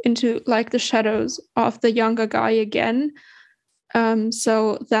back into like the shadows of the younger guy again.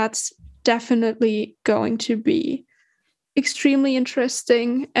 So that's definitely going to be extremely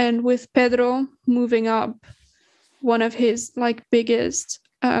interesting. And with Pedro moving up, one of his like biggest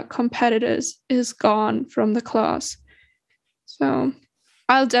competitors is gone from the class. So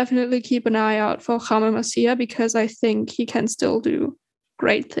I'll definitely keep an eye out for Jaume Masia because I think he can still do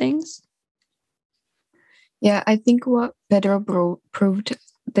great things. Yeah, I think what Pedro proved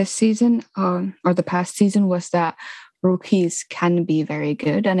this season, or the past season, was that rookies can be very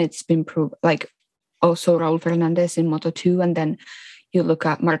good, and it's been proved. Like, also Raul Fernandez in Moto2, and then you look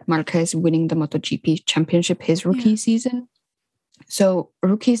at Marc Marquez winning the MotoGP championship his rookie season. So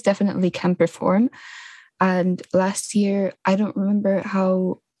rookies definitely can perform. And last year, I don't remember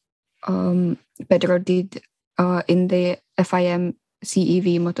how Pedro did in the FIM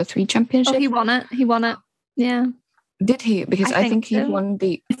CEV Moto3 championship. Oh, he won it. Yeah. Did he? Because I think he so. won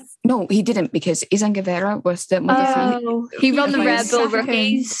the. No, he didn't, because Izan Guevara was the Moto3. Oh, he won the He Red was Bull second.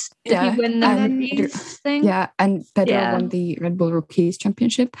 Rookies. Did Yeah, he win the and Rookies thing? Yeah, and Pedro Yeah. won the Red Bull Rookies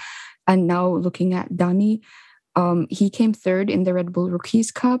Championship. And now looking at Dani, he came third in the Red Bull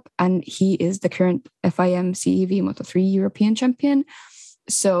Rookies Cup, and he is the current FIM CEV Moto3 European champion.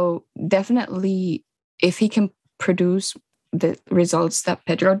 So definitely, if he can produce the results that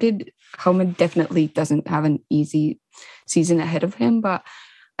Pedro did, Helmut definitely doesn't have an easy season ahead of him. But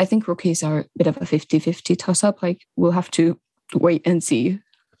I think rookies are a bit of a 50-50 toss-up. Like, we'll have to wait and see.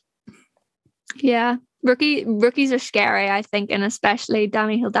 Yeah. Rookies are scary, I think, and especially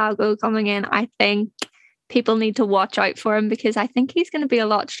Dani Hidalgo coming in. I think people need to watch out for him, because I think he's going to be a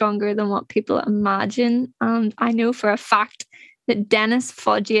lot stronger than what people imagine. And I know for a fact that Dennis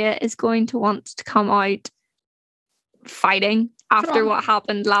Foggia is going to want to come out fighting after what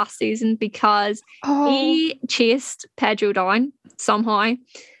happened last season, because he chased Pedro down somehow,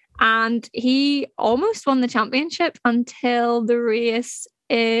 and he almost won the championship until the race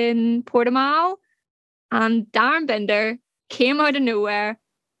in Portimao, and Darren Binder came out of nowhere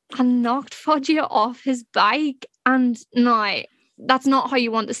and knocked Foggia off his bike. And now, that's not how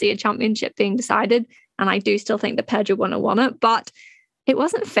you want to see a championship being decided, and I do still think that Pedro wouldn't have won it, but it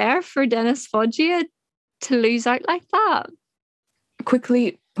wasn't fair for Dennis Foggia to lose out like that.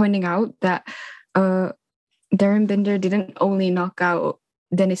 Quickly pointing out that Darren Binder didn't only knock out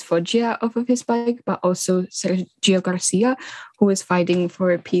Dennis Foggia off of his bike, but also Sergio Garcia, who is fighting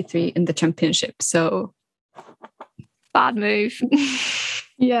for P3 in the championship. So bad move.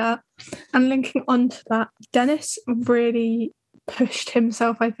 Yeah. And linking on to that, Dennis really pushed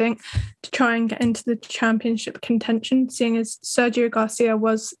himself, I think, to try and get into the championship contention, seeing as Sergio Garcia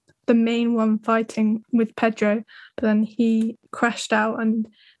was the main one fighting with Pedro, but then he crashed out and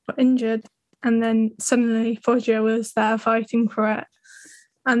got injured, and then suddenly Foggia was there fighting for it,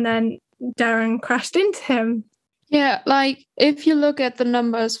 and then Darren crashed into him. Yeah, like if you look at the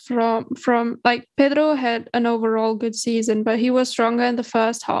numbers from like Pedro had an overall good season, but he was stronger in the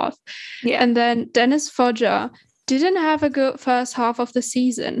first half. Yeah. And then Dennis Foggia didn't have a good first half of the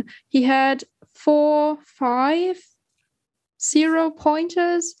season. He had 4, 5, 0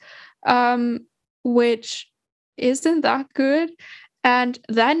 pointers, which isn't that good. And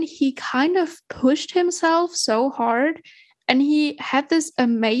then he kind of pushed himself so hard, and he had this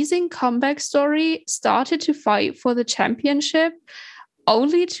amazing comeback story, started to fight for the championship,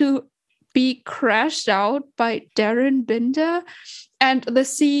 only to be crashed out by Darren Binder. And the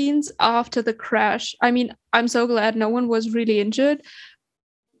scenes after the crash, I mean, I'm so glad no one was really injured.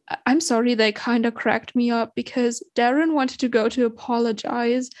 I'm sorry, they kind of cracked me up, because Darren wanted to go to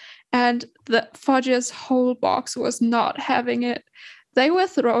apologize, and the Foggia's whole box was not having it. They were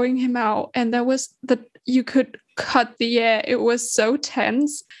throwing him out, and there was you could cut the air. It was so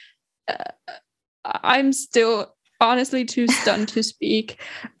tense. I'm still honestly too stunned to speak.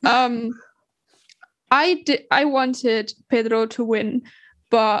 I wanted Pedro to win,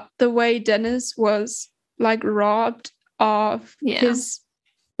 but the way Dennis was like robbed of his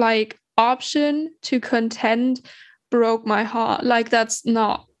like option to contend broke my heart. Like, that's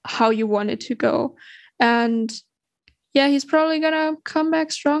not how you want it to go. And yeah, he's probably gonna come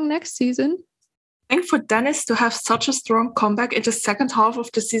back strong next season. I think for Dennis to have such a strong comeback in the second half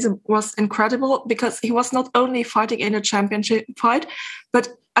of the season was incredible, because he was not only fighting in a championship fight, but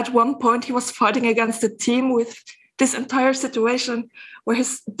at one point he was fighting against a team with this entire situation where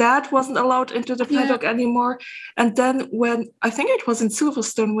his dad wasn't allowed into the paddock anymore. And then when, I think it was in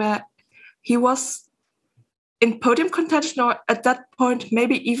Silverstone, where he was in podium contention, or at that point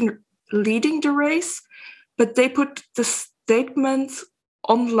maybe even leading the race, but they put the statement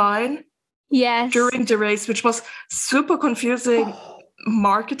online during the race, which was super confusing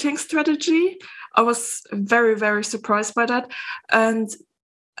marketing strategy. I was very, very surprised by that. And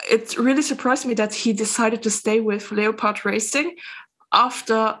it really surprised me that he decided to stay with Leopard Racing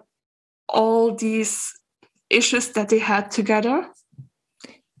after all these issues that they had together.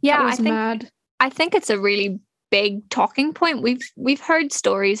 Yeah, I think it's a really big talking point. We've heard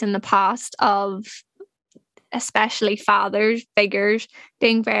stories in the past of especially fathers, figures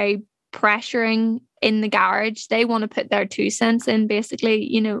being very pressuring in the garage. They want to put their 2 cents in,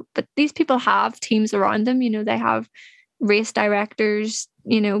 basically, but these people have teams around them, they have race directors,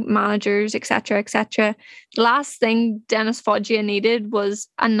 managers, etc., etc. The last thing Dennis Foggia needed was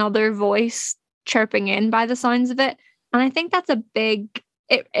another voice chirping in, by the sounds of it. And I think that's a big,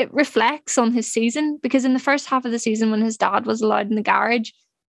 it reflects on his season, because in the first half of the season, when his dad was allowed in the garage,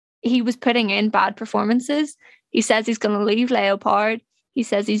 he was putting in bad performances. He says he's going to leave Leopard. He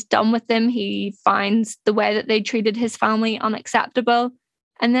says he's done with them. He finds the way that they treated his family unacceptable.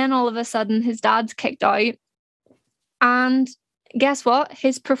 And then all of a sudden, his dad's kicked out. And guess what?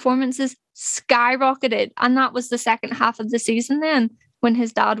 His performances skyrocketed. And that was the second half of the season then, when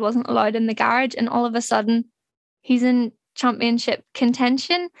his dad wasn't allowed in the garage. And all of a sudden, he's in championship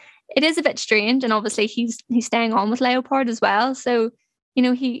contention. It is a bit strange. And obviously, he's staying on with Leopard as well. So, you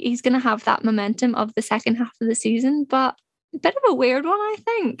know, he's going to have that momentum of the second half of the season. But a bit of a weird one, I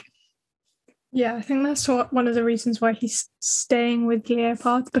think. Yeah, I think that's one of the reasons why he's staying with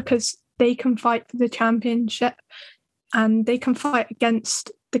Leopard, because they can fight for the championship and they can fight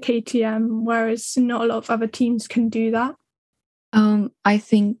against the KTM, whereas not a lot of other teams can do that. I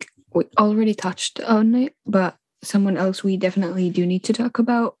think we already touched on it, but someone else we definitely do need to talk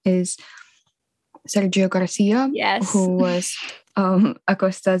about is Sergio Garcia, yes, who was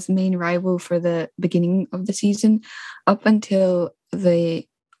Acosta's main rival for the beginning of the season, up until the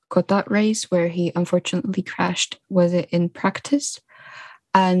Kota race, where he unfortunately crashed. Was it in practice?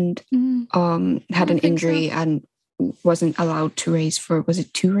 And had an injury and wasn't allowed to race for, was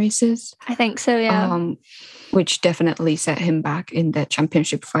it 2 races? I think so, yeah. Which definitely set him back in the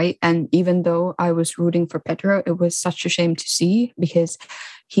championship fight. And even though I was rooting for Pedro, it was such a shame to see, because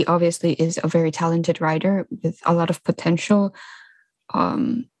he obviously is a very talented rider with a lot of potential.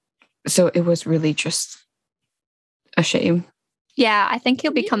 So it was really just a shame. Yeah, I think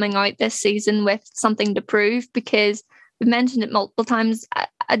he'll be coming out this season with something to prove, because we've mentioned it multiple times.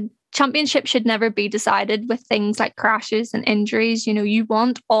 A championship should never be decided with things like crashes and injuries. You know, you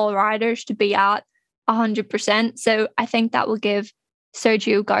want all riders to be at 100%. So I think that will give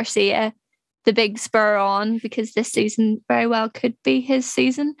Sergio Garcia the big spur on, because this season very well could be his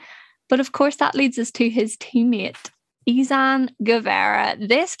season. But of course, that leads us to his teammate, Izan Guevara.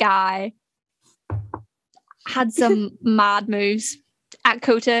 This guy had some mad moves at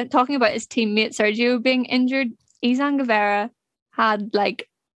Kota. Talking about his teammate Sergio being injured, Izan Guevara had like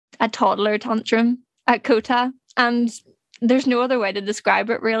a toddler tantrum at Kota, and there's no other way to describe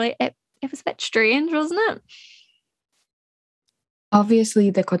it, really. It was a bit strange, wasn't it?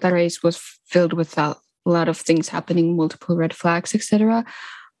 Obviously, the Kota race was filled with a lot of things happening, multiple red flags, etc.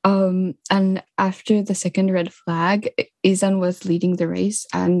 And after the second red flag, Izan was leading the race,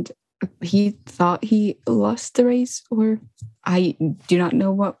 and he thought he lost the race, or I do not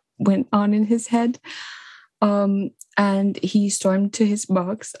know what went on in his head. And he stormed to his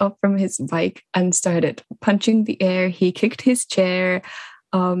box up from his bike and started punching the air. He kicked his chair.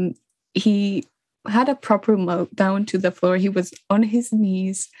 He had a proper meltdown to the floor. He was on his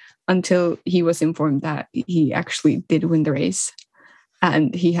knees until he was informed that he actually did win the race.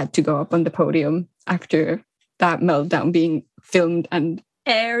 And he had to go up on the podium after that meltdown being filmed and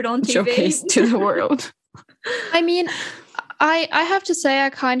aired on TV, showcased to the world. I mean, I have to say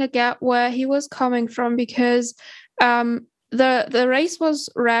I kind of get where he was coming from, because the race was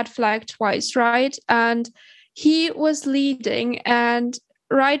red flagged twice, right? And he was leading, and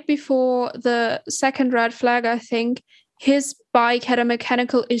right before the second red flag, I think, his bike had a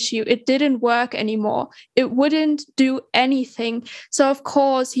mechanical issue. It didn't work anymore. It wouldn't do anything. So of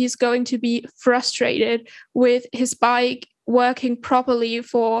course he's going to be frustrated with his bike working properly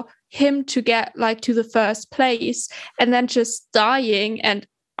for him to get like to the first place, and then just dying. And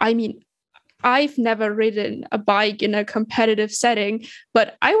I mean, I've never ridden a bike in a competitive setting,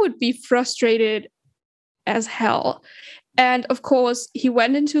 but I would be frustrated as hell. And of course, he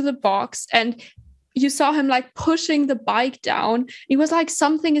went into the box, and you saw him like pushing the bike down. He was like,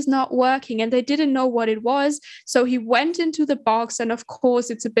 something is not working, and they didn't know what it was. So he went into the box, and of course,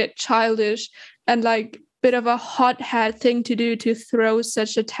 it's a bit childish and like bit of a hothead thing to do, to throw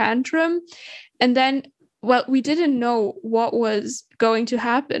such a tantrum. And then, well, we didn't know what was going to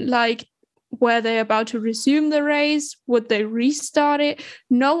happen. Like, were they about to resume the race? Would they restart it?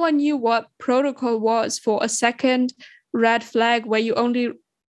 No one knew what protocol was for a second red flag where you only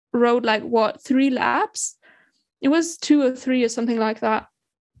rode like 3 laps. It was 2 or 3 or something like that.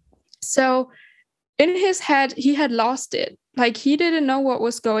 So in his head, he had lost it. Like, he didn't know what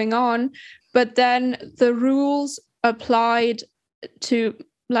was going on. But then the rules applied to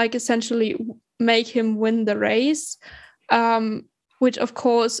like essentially make him win the race, which of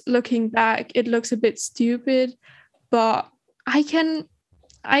course, looking back, it looks a bit stupid, but I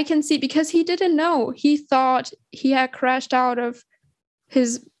can see, because he didn't know. He thought he had crashed out of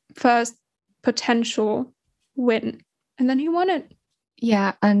his first potential win, and then he won it.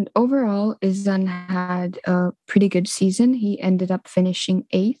 Yeah, and overall, Izan had a pretty good season. He ended up finishing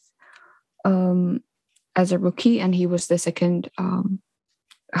 8th as a rookie, and he was the second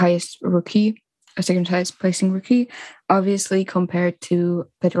highest rookie a second highest placing rookie. Obviously, compared to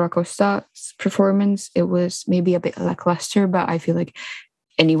Pedro Acosta's performance, it was maybe a bit lackluster, but I feel like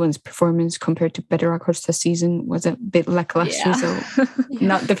anyone's performance compared to Pedro Acosta's season was a bit lackluster, so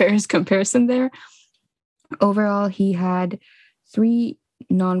not the fairest comparison there. Overall, he had 3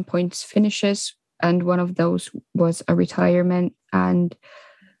 non-points finishes, and one of those was a retirement, and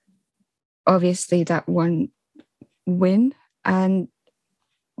obviously that one win.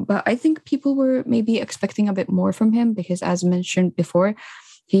 But I think people were maybe expecting a bit more from him because, as mentioned before,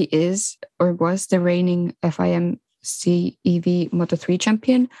 he is or was the reigning FIM EV Moto 3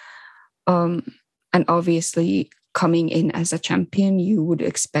 champion. And obviously, coming in as a champion, you would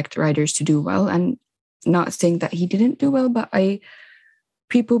expect riders to do well. And not saying that he didn't do well, but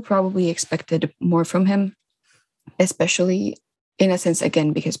people probably expected more from him, especially in a sense,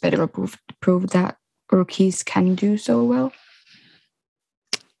 again, because Pedro proved that rookies can do so well.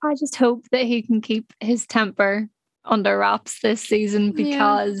 I just hope that he can keep his temper under wraps this season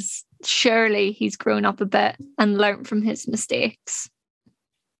because surely he's grown up a bit and learned from his mistakes.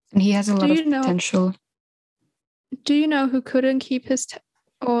 And he has a lot of potential. Do you know who couldn't keep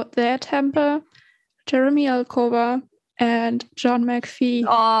their temper? Jeremy Alcoba and John McPhee.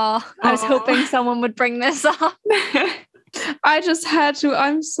 Oh, I was hoping someone would bring this up. I just had to.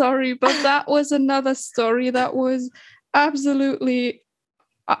 I'm sorry, but that was another story that was absolutely...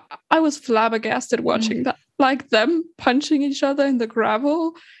 I was flabbergasted watching that. Like them punching each other in the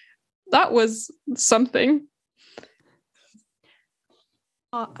gravel. That was something.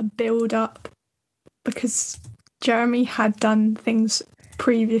 A build-up because Jeremy had done things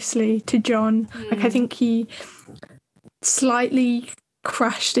previously to John. Like I think he slightly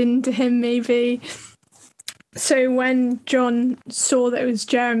crashed into him maybe. So when John saw that it was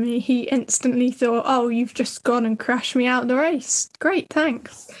Jeremy, he instantly thought, oh, you've just gone and crashed me out the race. Great,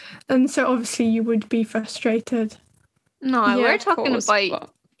 thanks. And so obviously you would be frustrated. No, we're talking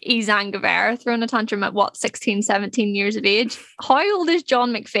about Izan Guevara throwing a tantrum at 16, 17 years of age. How old is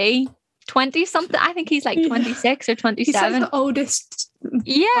John McPhee? 20 something? I think he's like 26 or 27. He's like the oldest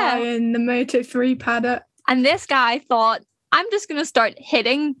guy in the Moto 3 paddock. And this guy thought, I'm just going to start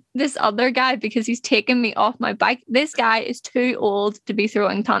hitting this other guy because he's taken me off my bike. This guy is too old to be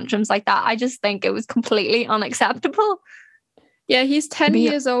throwing tantrums like that. I just think it was completely unacceptable. Yeah, he's 10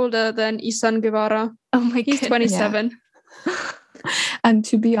 years older than Izan Guevara. Oh my god. He's 27. Yeah. And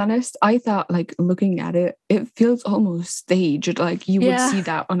to be honest, I thought, like, looking at it, it feels almost staged. Like you would see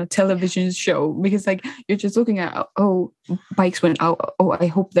that on a television show because, like, you're just looking at, oh, bikes went out. Oh, I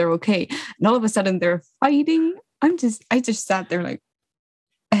hope they're okay. And all of a sudden they're fighting. I just sat there like,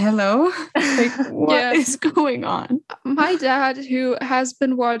 hello? Like, what is going on? My dad, who has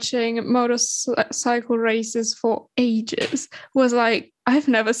been watching motorcycle races for ages, was like, I've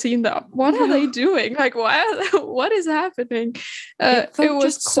never seen that. What are they doing? Like, what is happening? It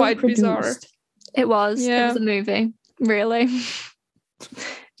was quite bizarre. It was. Yeah. It was a movie. Really.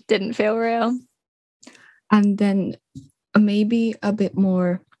 Didn't feel real. And then maybe a bit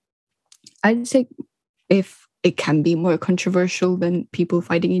more, I'd say, if it can be more controversial than people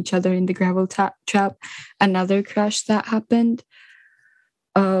fighting each other in the gravel trap. Another crash that happened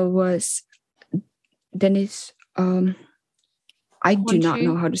was Dennis. I do not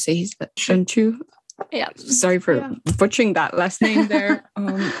know how to say his Shunchu. Yeah, sorry for butchering that last name there.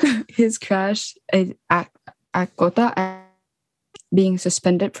 His crash at Kota, being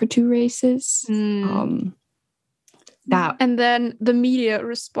suspended for 2 races. And then the media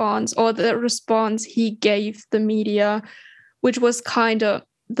response, or the response he gave the media, which was kind of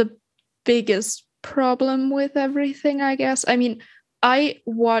the biggest problem with everything, I guess. I mean, I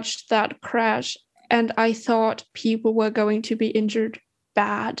watched that crash and I thought people were going to be injured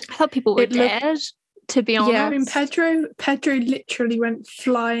bad. I thought people were dead, to be honest. Yeah, I mean, Pedro literally went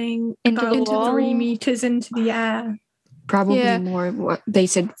flying into 3 meters into the air. Probably more what they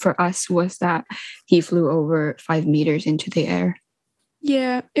said for us was that he flew over 5 meters into the air.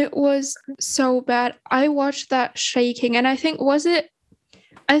 Yeah, it was so bad. I watched that shaking, and I think it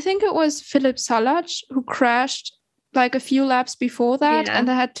was Philip Salach who crashed like a few laps before that, and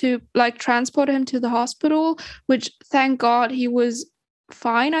they had to like transport him to the hospital, which thank God he was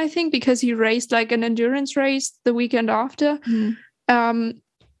fine, I think, because he raced like an endurance race the weekend after.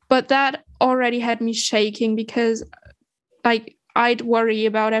 But that already had me shaking because like I'd worry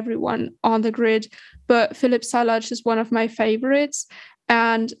about everyone on the grid, but Philip Salach is one of my favorites,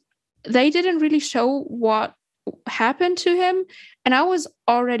 and they didn't really show what happened to him, and I was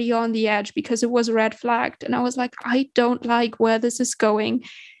already on the edge because it was red flagged, and I was like, I don't like where this is going.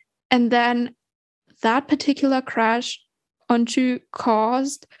 And then that particular crash Onchu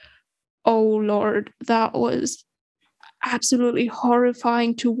caused oh Lord, that was absolutely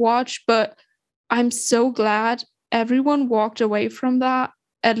horrifying to watch. But I'm so glad everyone walked away from that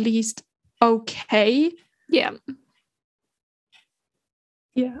at least okay. Yeah.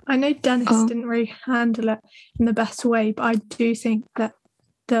 Yeah, I know Dennis didn't really handle it in the best way, but I do think that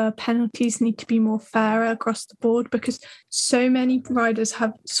the penalties need to be more fair across the board, because so many riders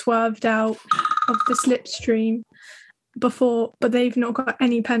have swerved out of the slipstream before, but they've not got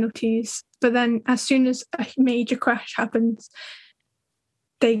any penalties. But then as soon as a major crash happens,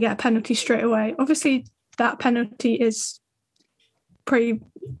 they get a penalty straight away. Obviously, that penalty is pretty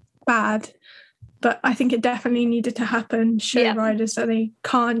bad, but I think it definitely needed to happen, show riders that they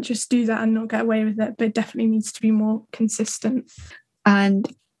can't just do that and not get away with it, but it definitely needs to be more consistent. And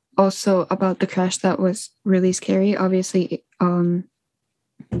also about the crash, that was really scary. Obviously,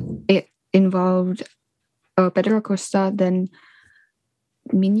 it involved Pedro Acosta, then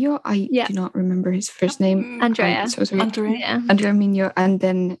Minho. I do not remember his first name. Andrea. So sorry. Andrea Minho, and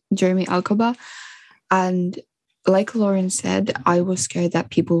then Jeremy Alcoba. And like Lauryn said, I was scared that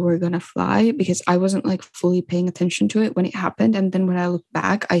people were gonna fly, because I wasn't like fully paying attention to it when it happened. And then when I look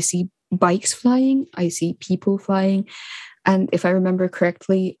back, I see bikes flying, I see people flying. And if I remember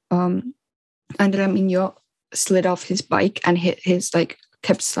correctly, Andrea Minho slid off his bike and hit his, like,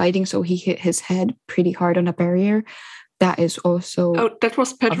 kept sliding, so he hit his head pretty hard on a barrier. That is also... Oh, that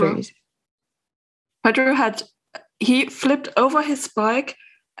was Pedro. Pedro he flipped over his bike,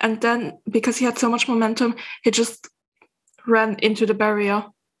 and then because he had so much momentum, he just ran into the barrier.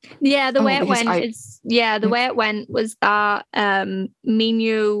 Yeah, the way it went way it went was that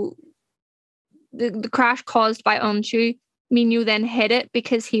Minho, the crash caused by Onchu, Minho then hit it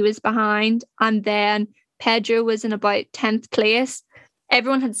because he was behind, and then Pedro was in about 10th place.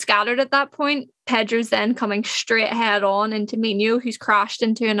 Everyone had scattered at that point. Pedro's then coming straight head on into Minho, who's crashed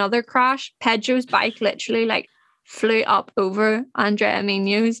into another crash. Pedro's bike literally like flew up over Andrea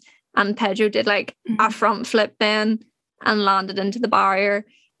Minho's, and Pedro did like a front flip then and landed into the barrier.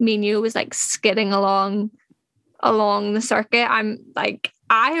 Minho was like skidding along the circuit.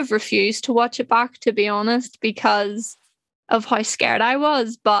 I have refused to watch it back, to be honest, because of how scared I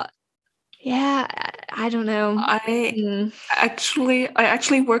was. But yeah, I don't know. I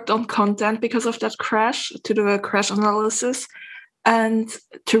actually worked on content because of that crash, to do a crash analysis and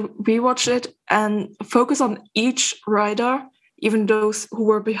to rewatch it and focus on each rider, even those who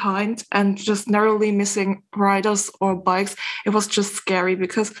were behind, and just narrowly missing riders or bikes. It was just scary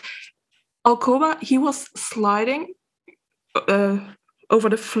because Alcoba, he was sliding over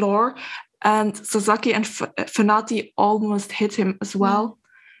the floor, and Sasaki and Fenati almost hit him as well.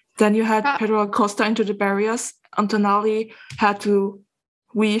 Then you had Pedro Acosta into the barriers. Antonelli had to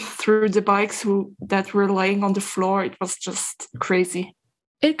weave through the bikes that were laying on the floor. It was just crazy.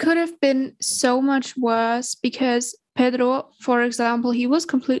 It could have been so much worse, because Pedro, for example, he was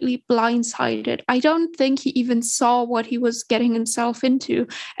completely blindsided. I don't think he even saw what he was getting himself into.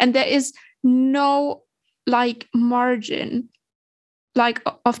 And there is no margin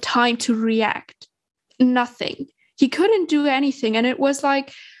of time to react. Nothing. He couldn't do anything. And it was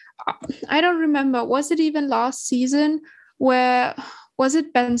like, I don't remember, was it even last season where, was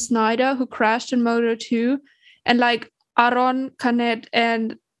it Ben Snyder who crashed in Moto 2, and Aaron Canet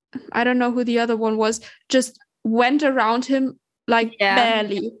and I don't know who the other one was, just went around him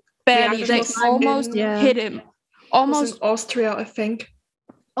barely. They almost hit him. Almost. It was in Austria, I think.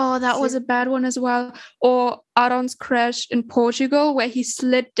 Oh, that was a bad one as well. Or Aaron's crash in Portugal, where he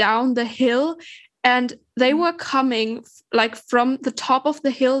slid down the hill, and they were coming from the top of the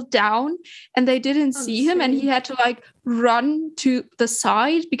hill down, and they didn't see him, and he had to run to the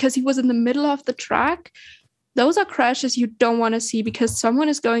side because he was in the middle of the track. Those are crashes you don't want to see, because someone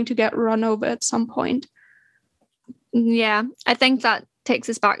is going to get run over at some point. Yeah, I think that takes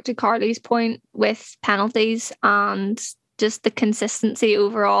us back to Carly's point with penalties and just the consistency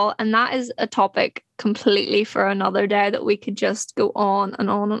overall. And that is a topic completely for another day that we could just go on and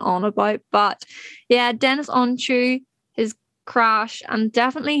on and on about. But yeah, Dennis Onchu, his crash, and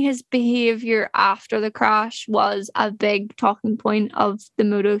definitely his behaviour after the crash was a big talking point of the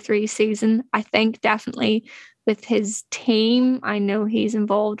Moto3 season. I think definitely with his team, I know he's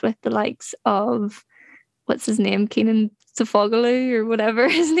involved with the likes of, what's his name, Keenan Sofoglu or whatever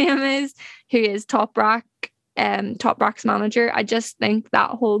his name is, who is Top Rack's manager. I just think that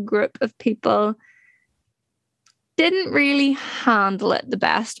whole group of people didn't really handle it the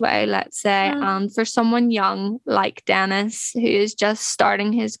best way, let's say. And for someone young like Dennis, who is just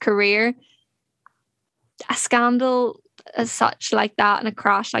starting his career, a scandal as such like that and a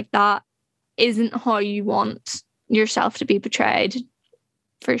crash like that isn't how you want yourself to be portrayed,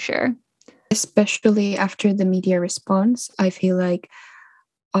 for sure. especially after the media response, I feel like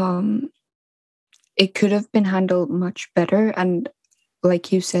it could have been handled much better. And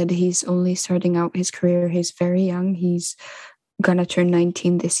like you said, he's only starting out his career. He's very young. He's gonna turn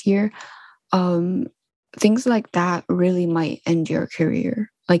 19 this year. Things like that really might end your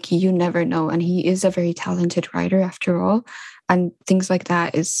career. Like, you never know. And he is a very talented rider after all. And things like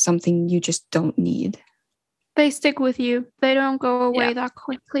that is something you just don't need. They stick with you. They don't go away Yeah. that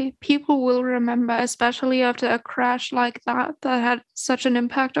quickly. People will remember, especially after a crash like that had such an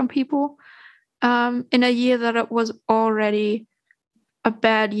impact on people. In a year that it was already a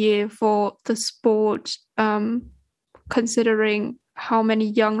bad year for the sport, considering how many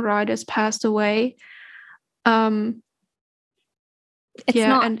young riders passed away.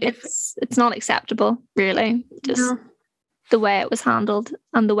 It's not acceptable, really. Just the way it was handled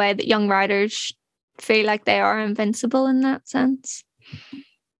and the way that young riders feel like they are invincible in that sense.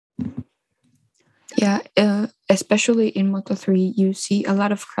 Yeah, especially in Moto3, you see a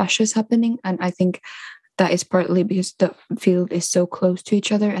lot of crashes happening, and I think that is partly because the field is so close to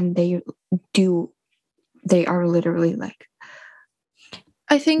each other, and they are literally like,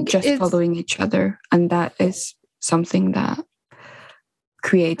 I think just following each other, and that is something that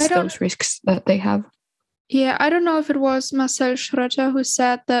creates those risks that they have. Yeah, I don't know if it was Marcel Schröter who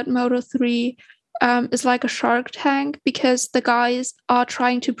said that Moto3 is like a shark tank, because the guys are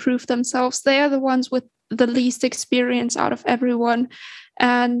trying to prove themselves. They are the ones with the least experience out of everyone,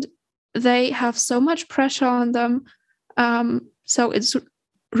 and they have so much pressure on them. So it's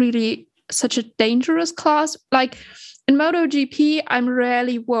really such a dangerous class. Like in Moto GP, I'm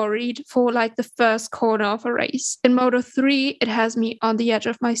rarely worried for like the first corner of a race. In Moto3, it has me on the edge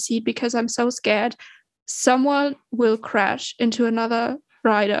of my seat because I'm so scared someone will crash into another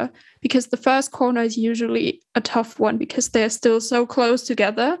rider, because the first corner is usually a tough one because they're still so close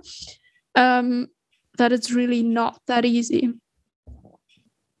together, that it's really not that easy.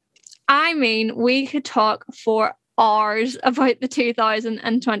 I mean, we could talk for hours about the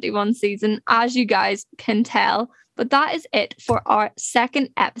 2021 season, as you guys can tell. But that is it for our second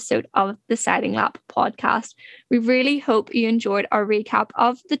episode of the Sighting Lap podcast. We really hope you enjoyed our recap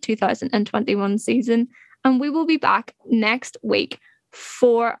of the 2021 season, and we will be back next week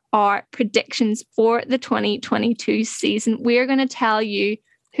for our predictions for the 2022 season. We are going to tell you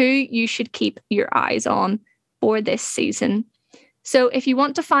who you should keep your eyes on for this season. So if you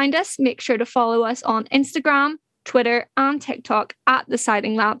want to find us, make sure to follow us on Instagram, Twitter, and TikTok at The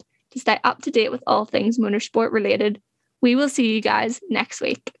Sighting Lab to stay up to date with all things motorsport related. We will see you guys next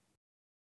week.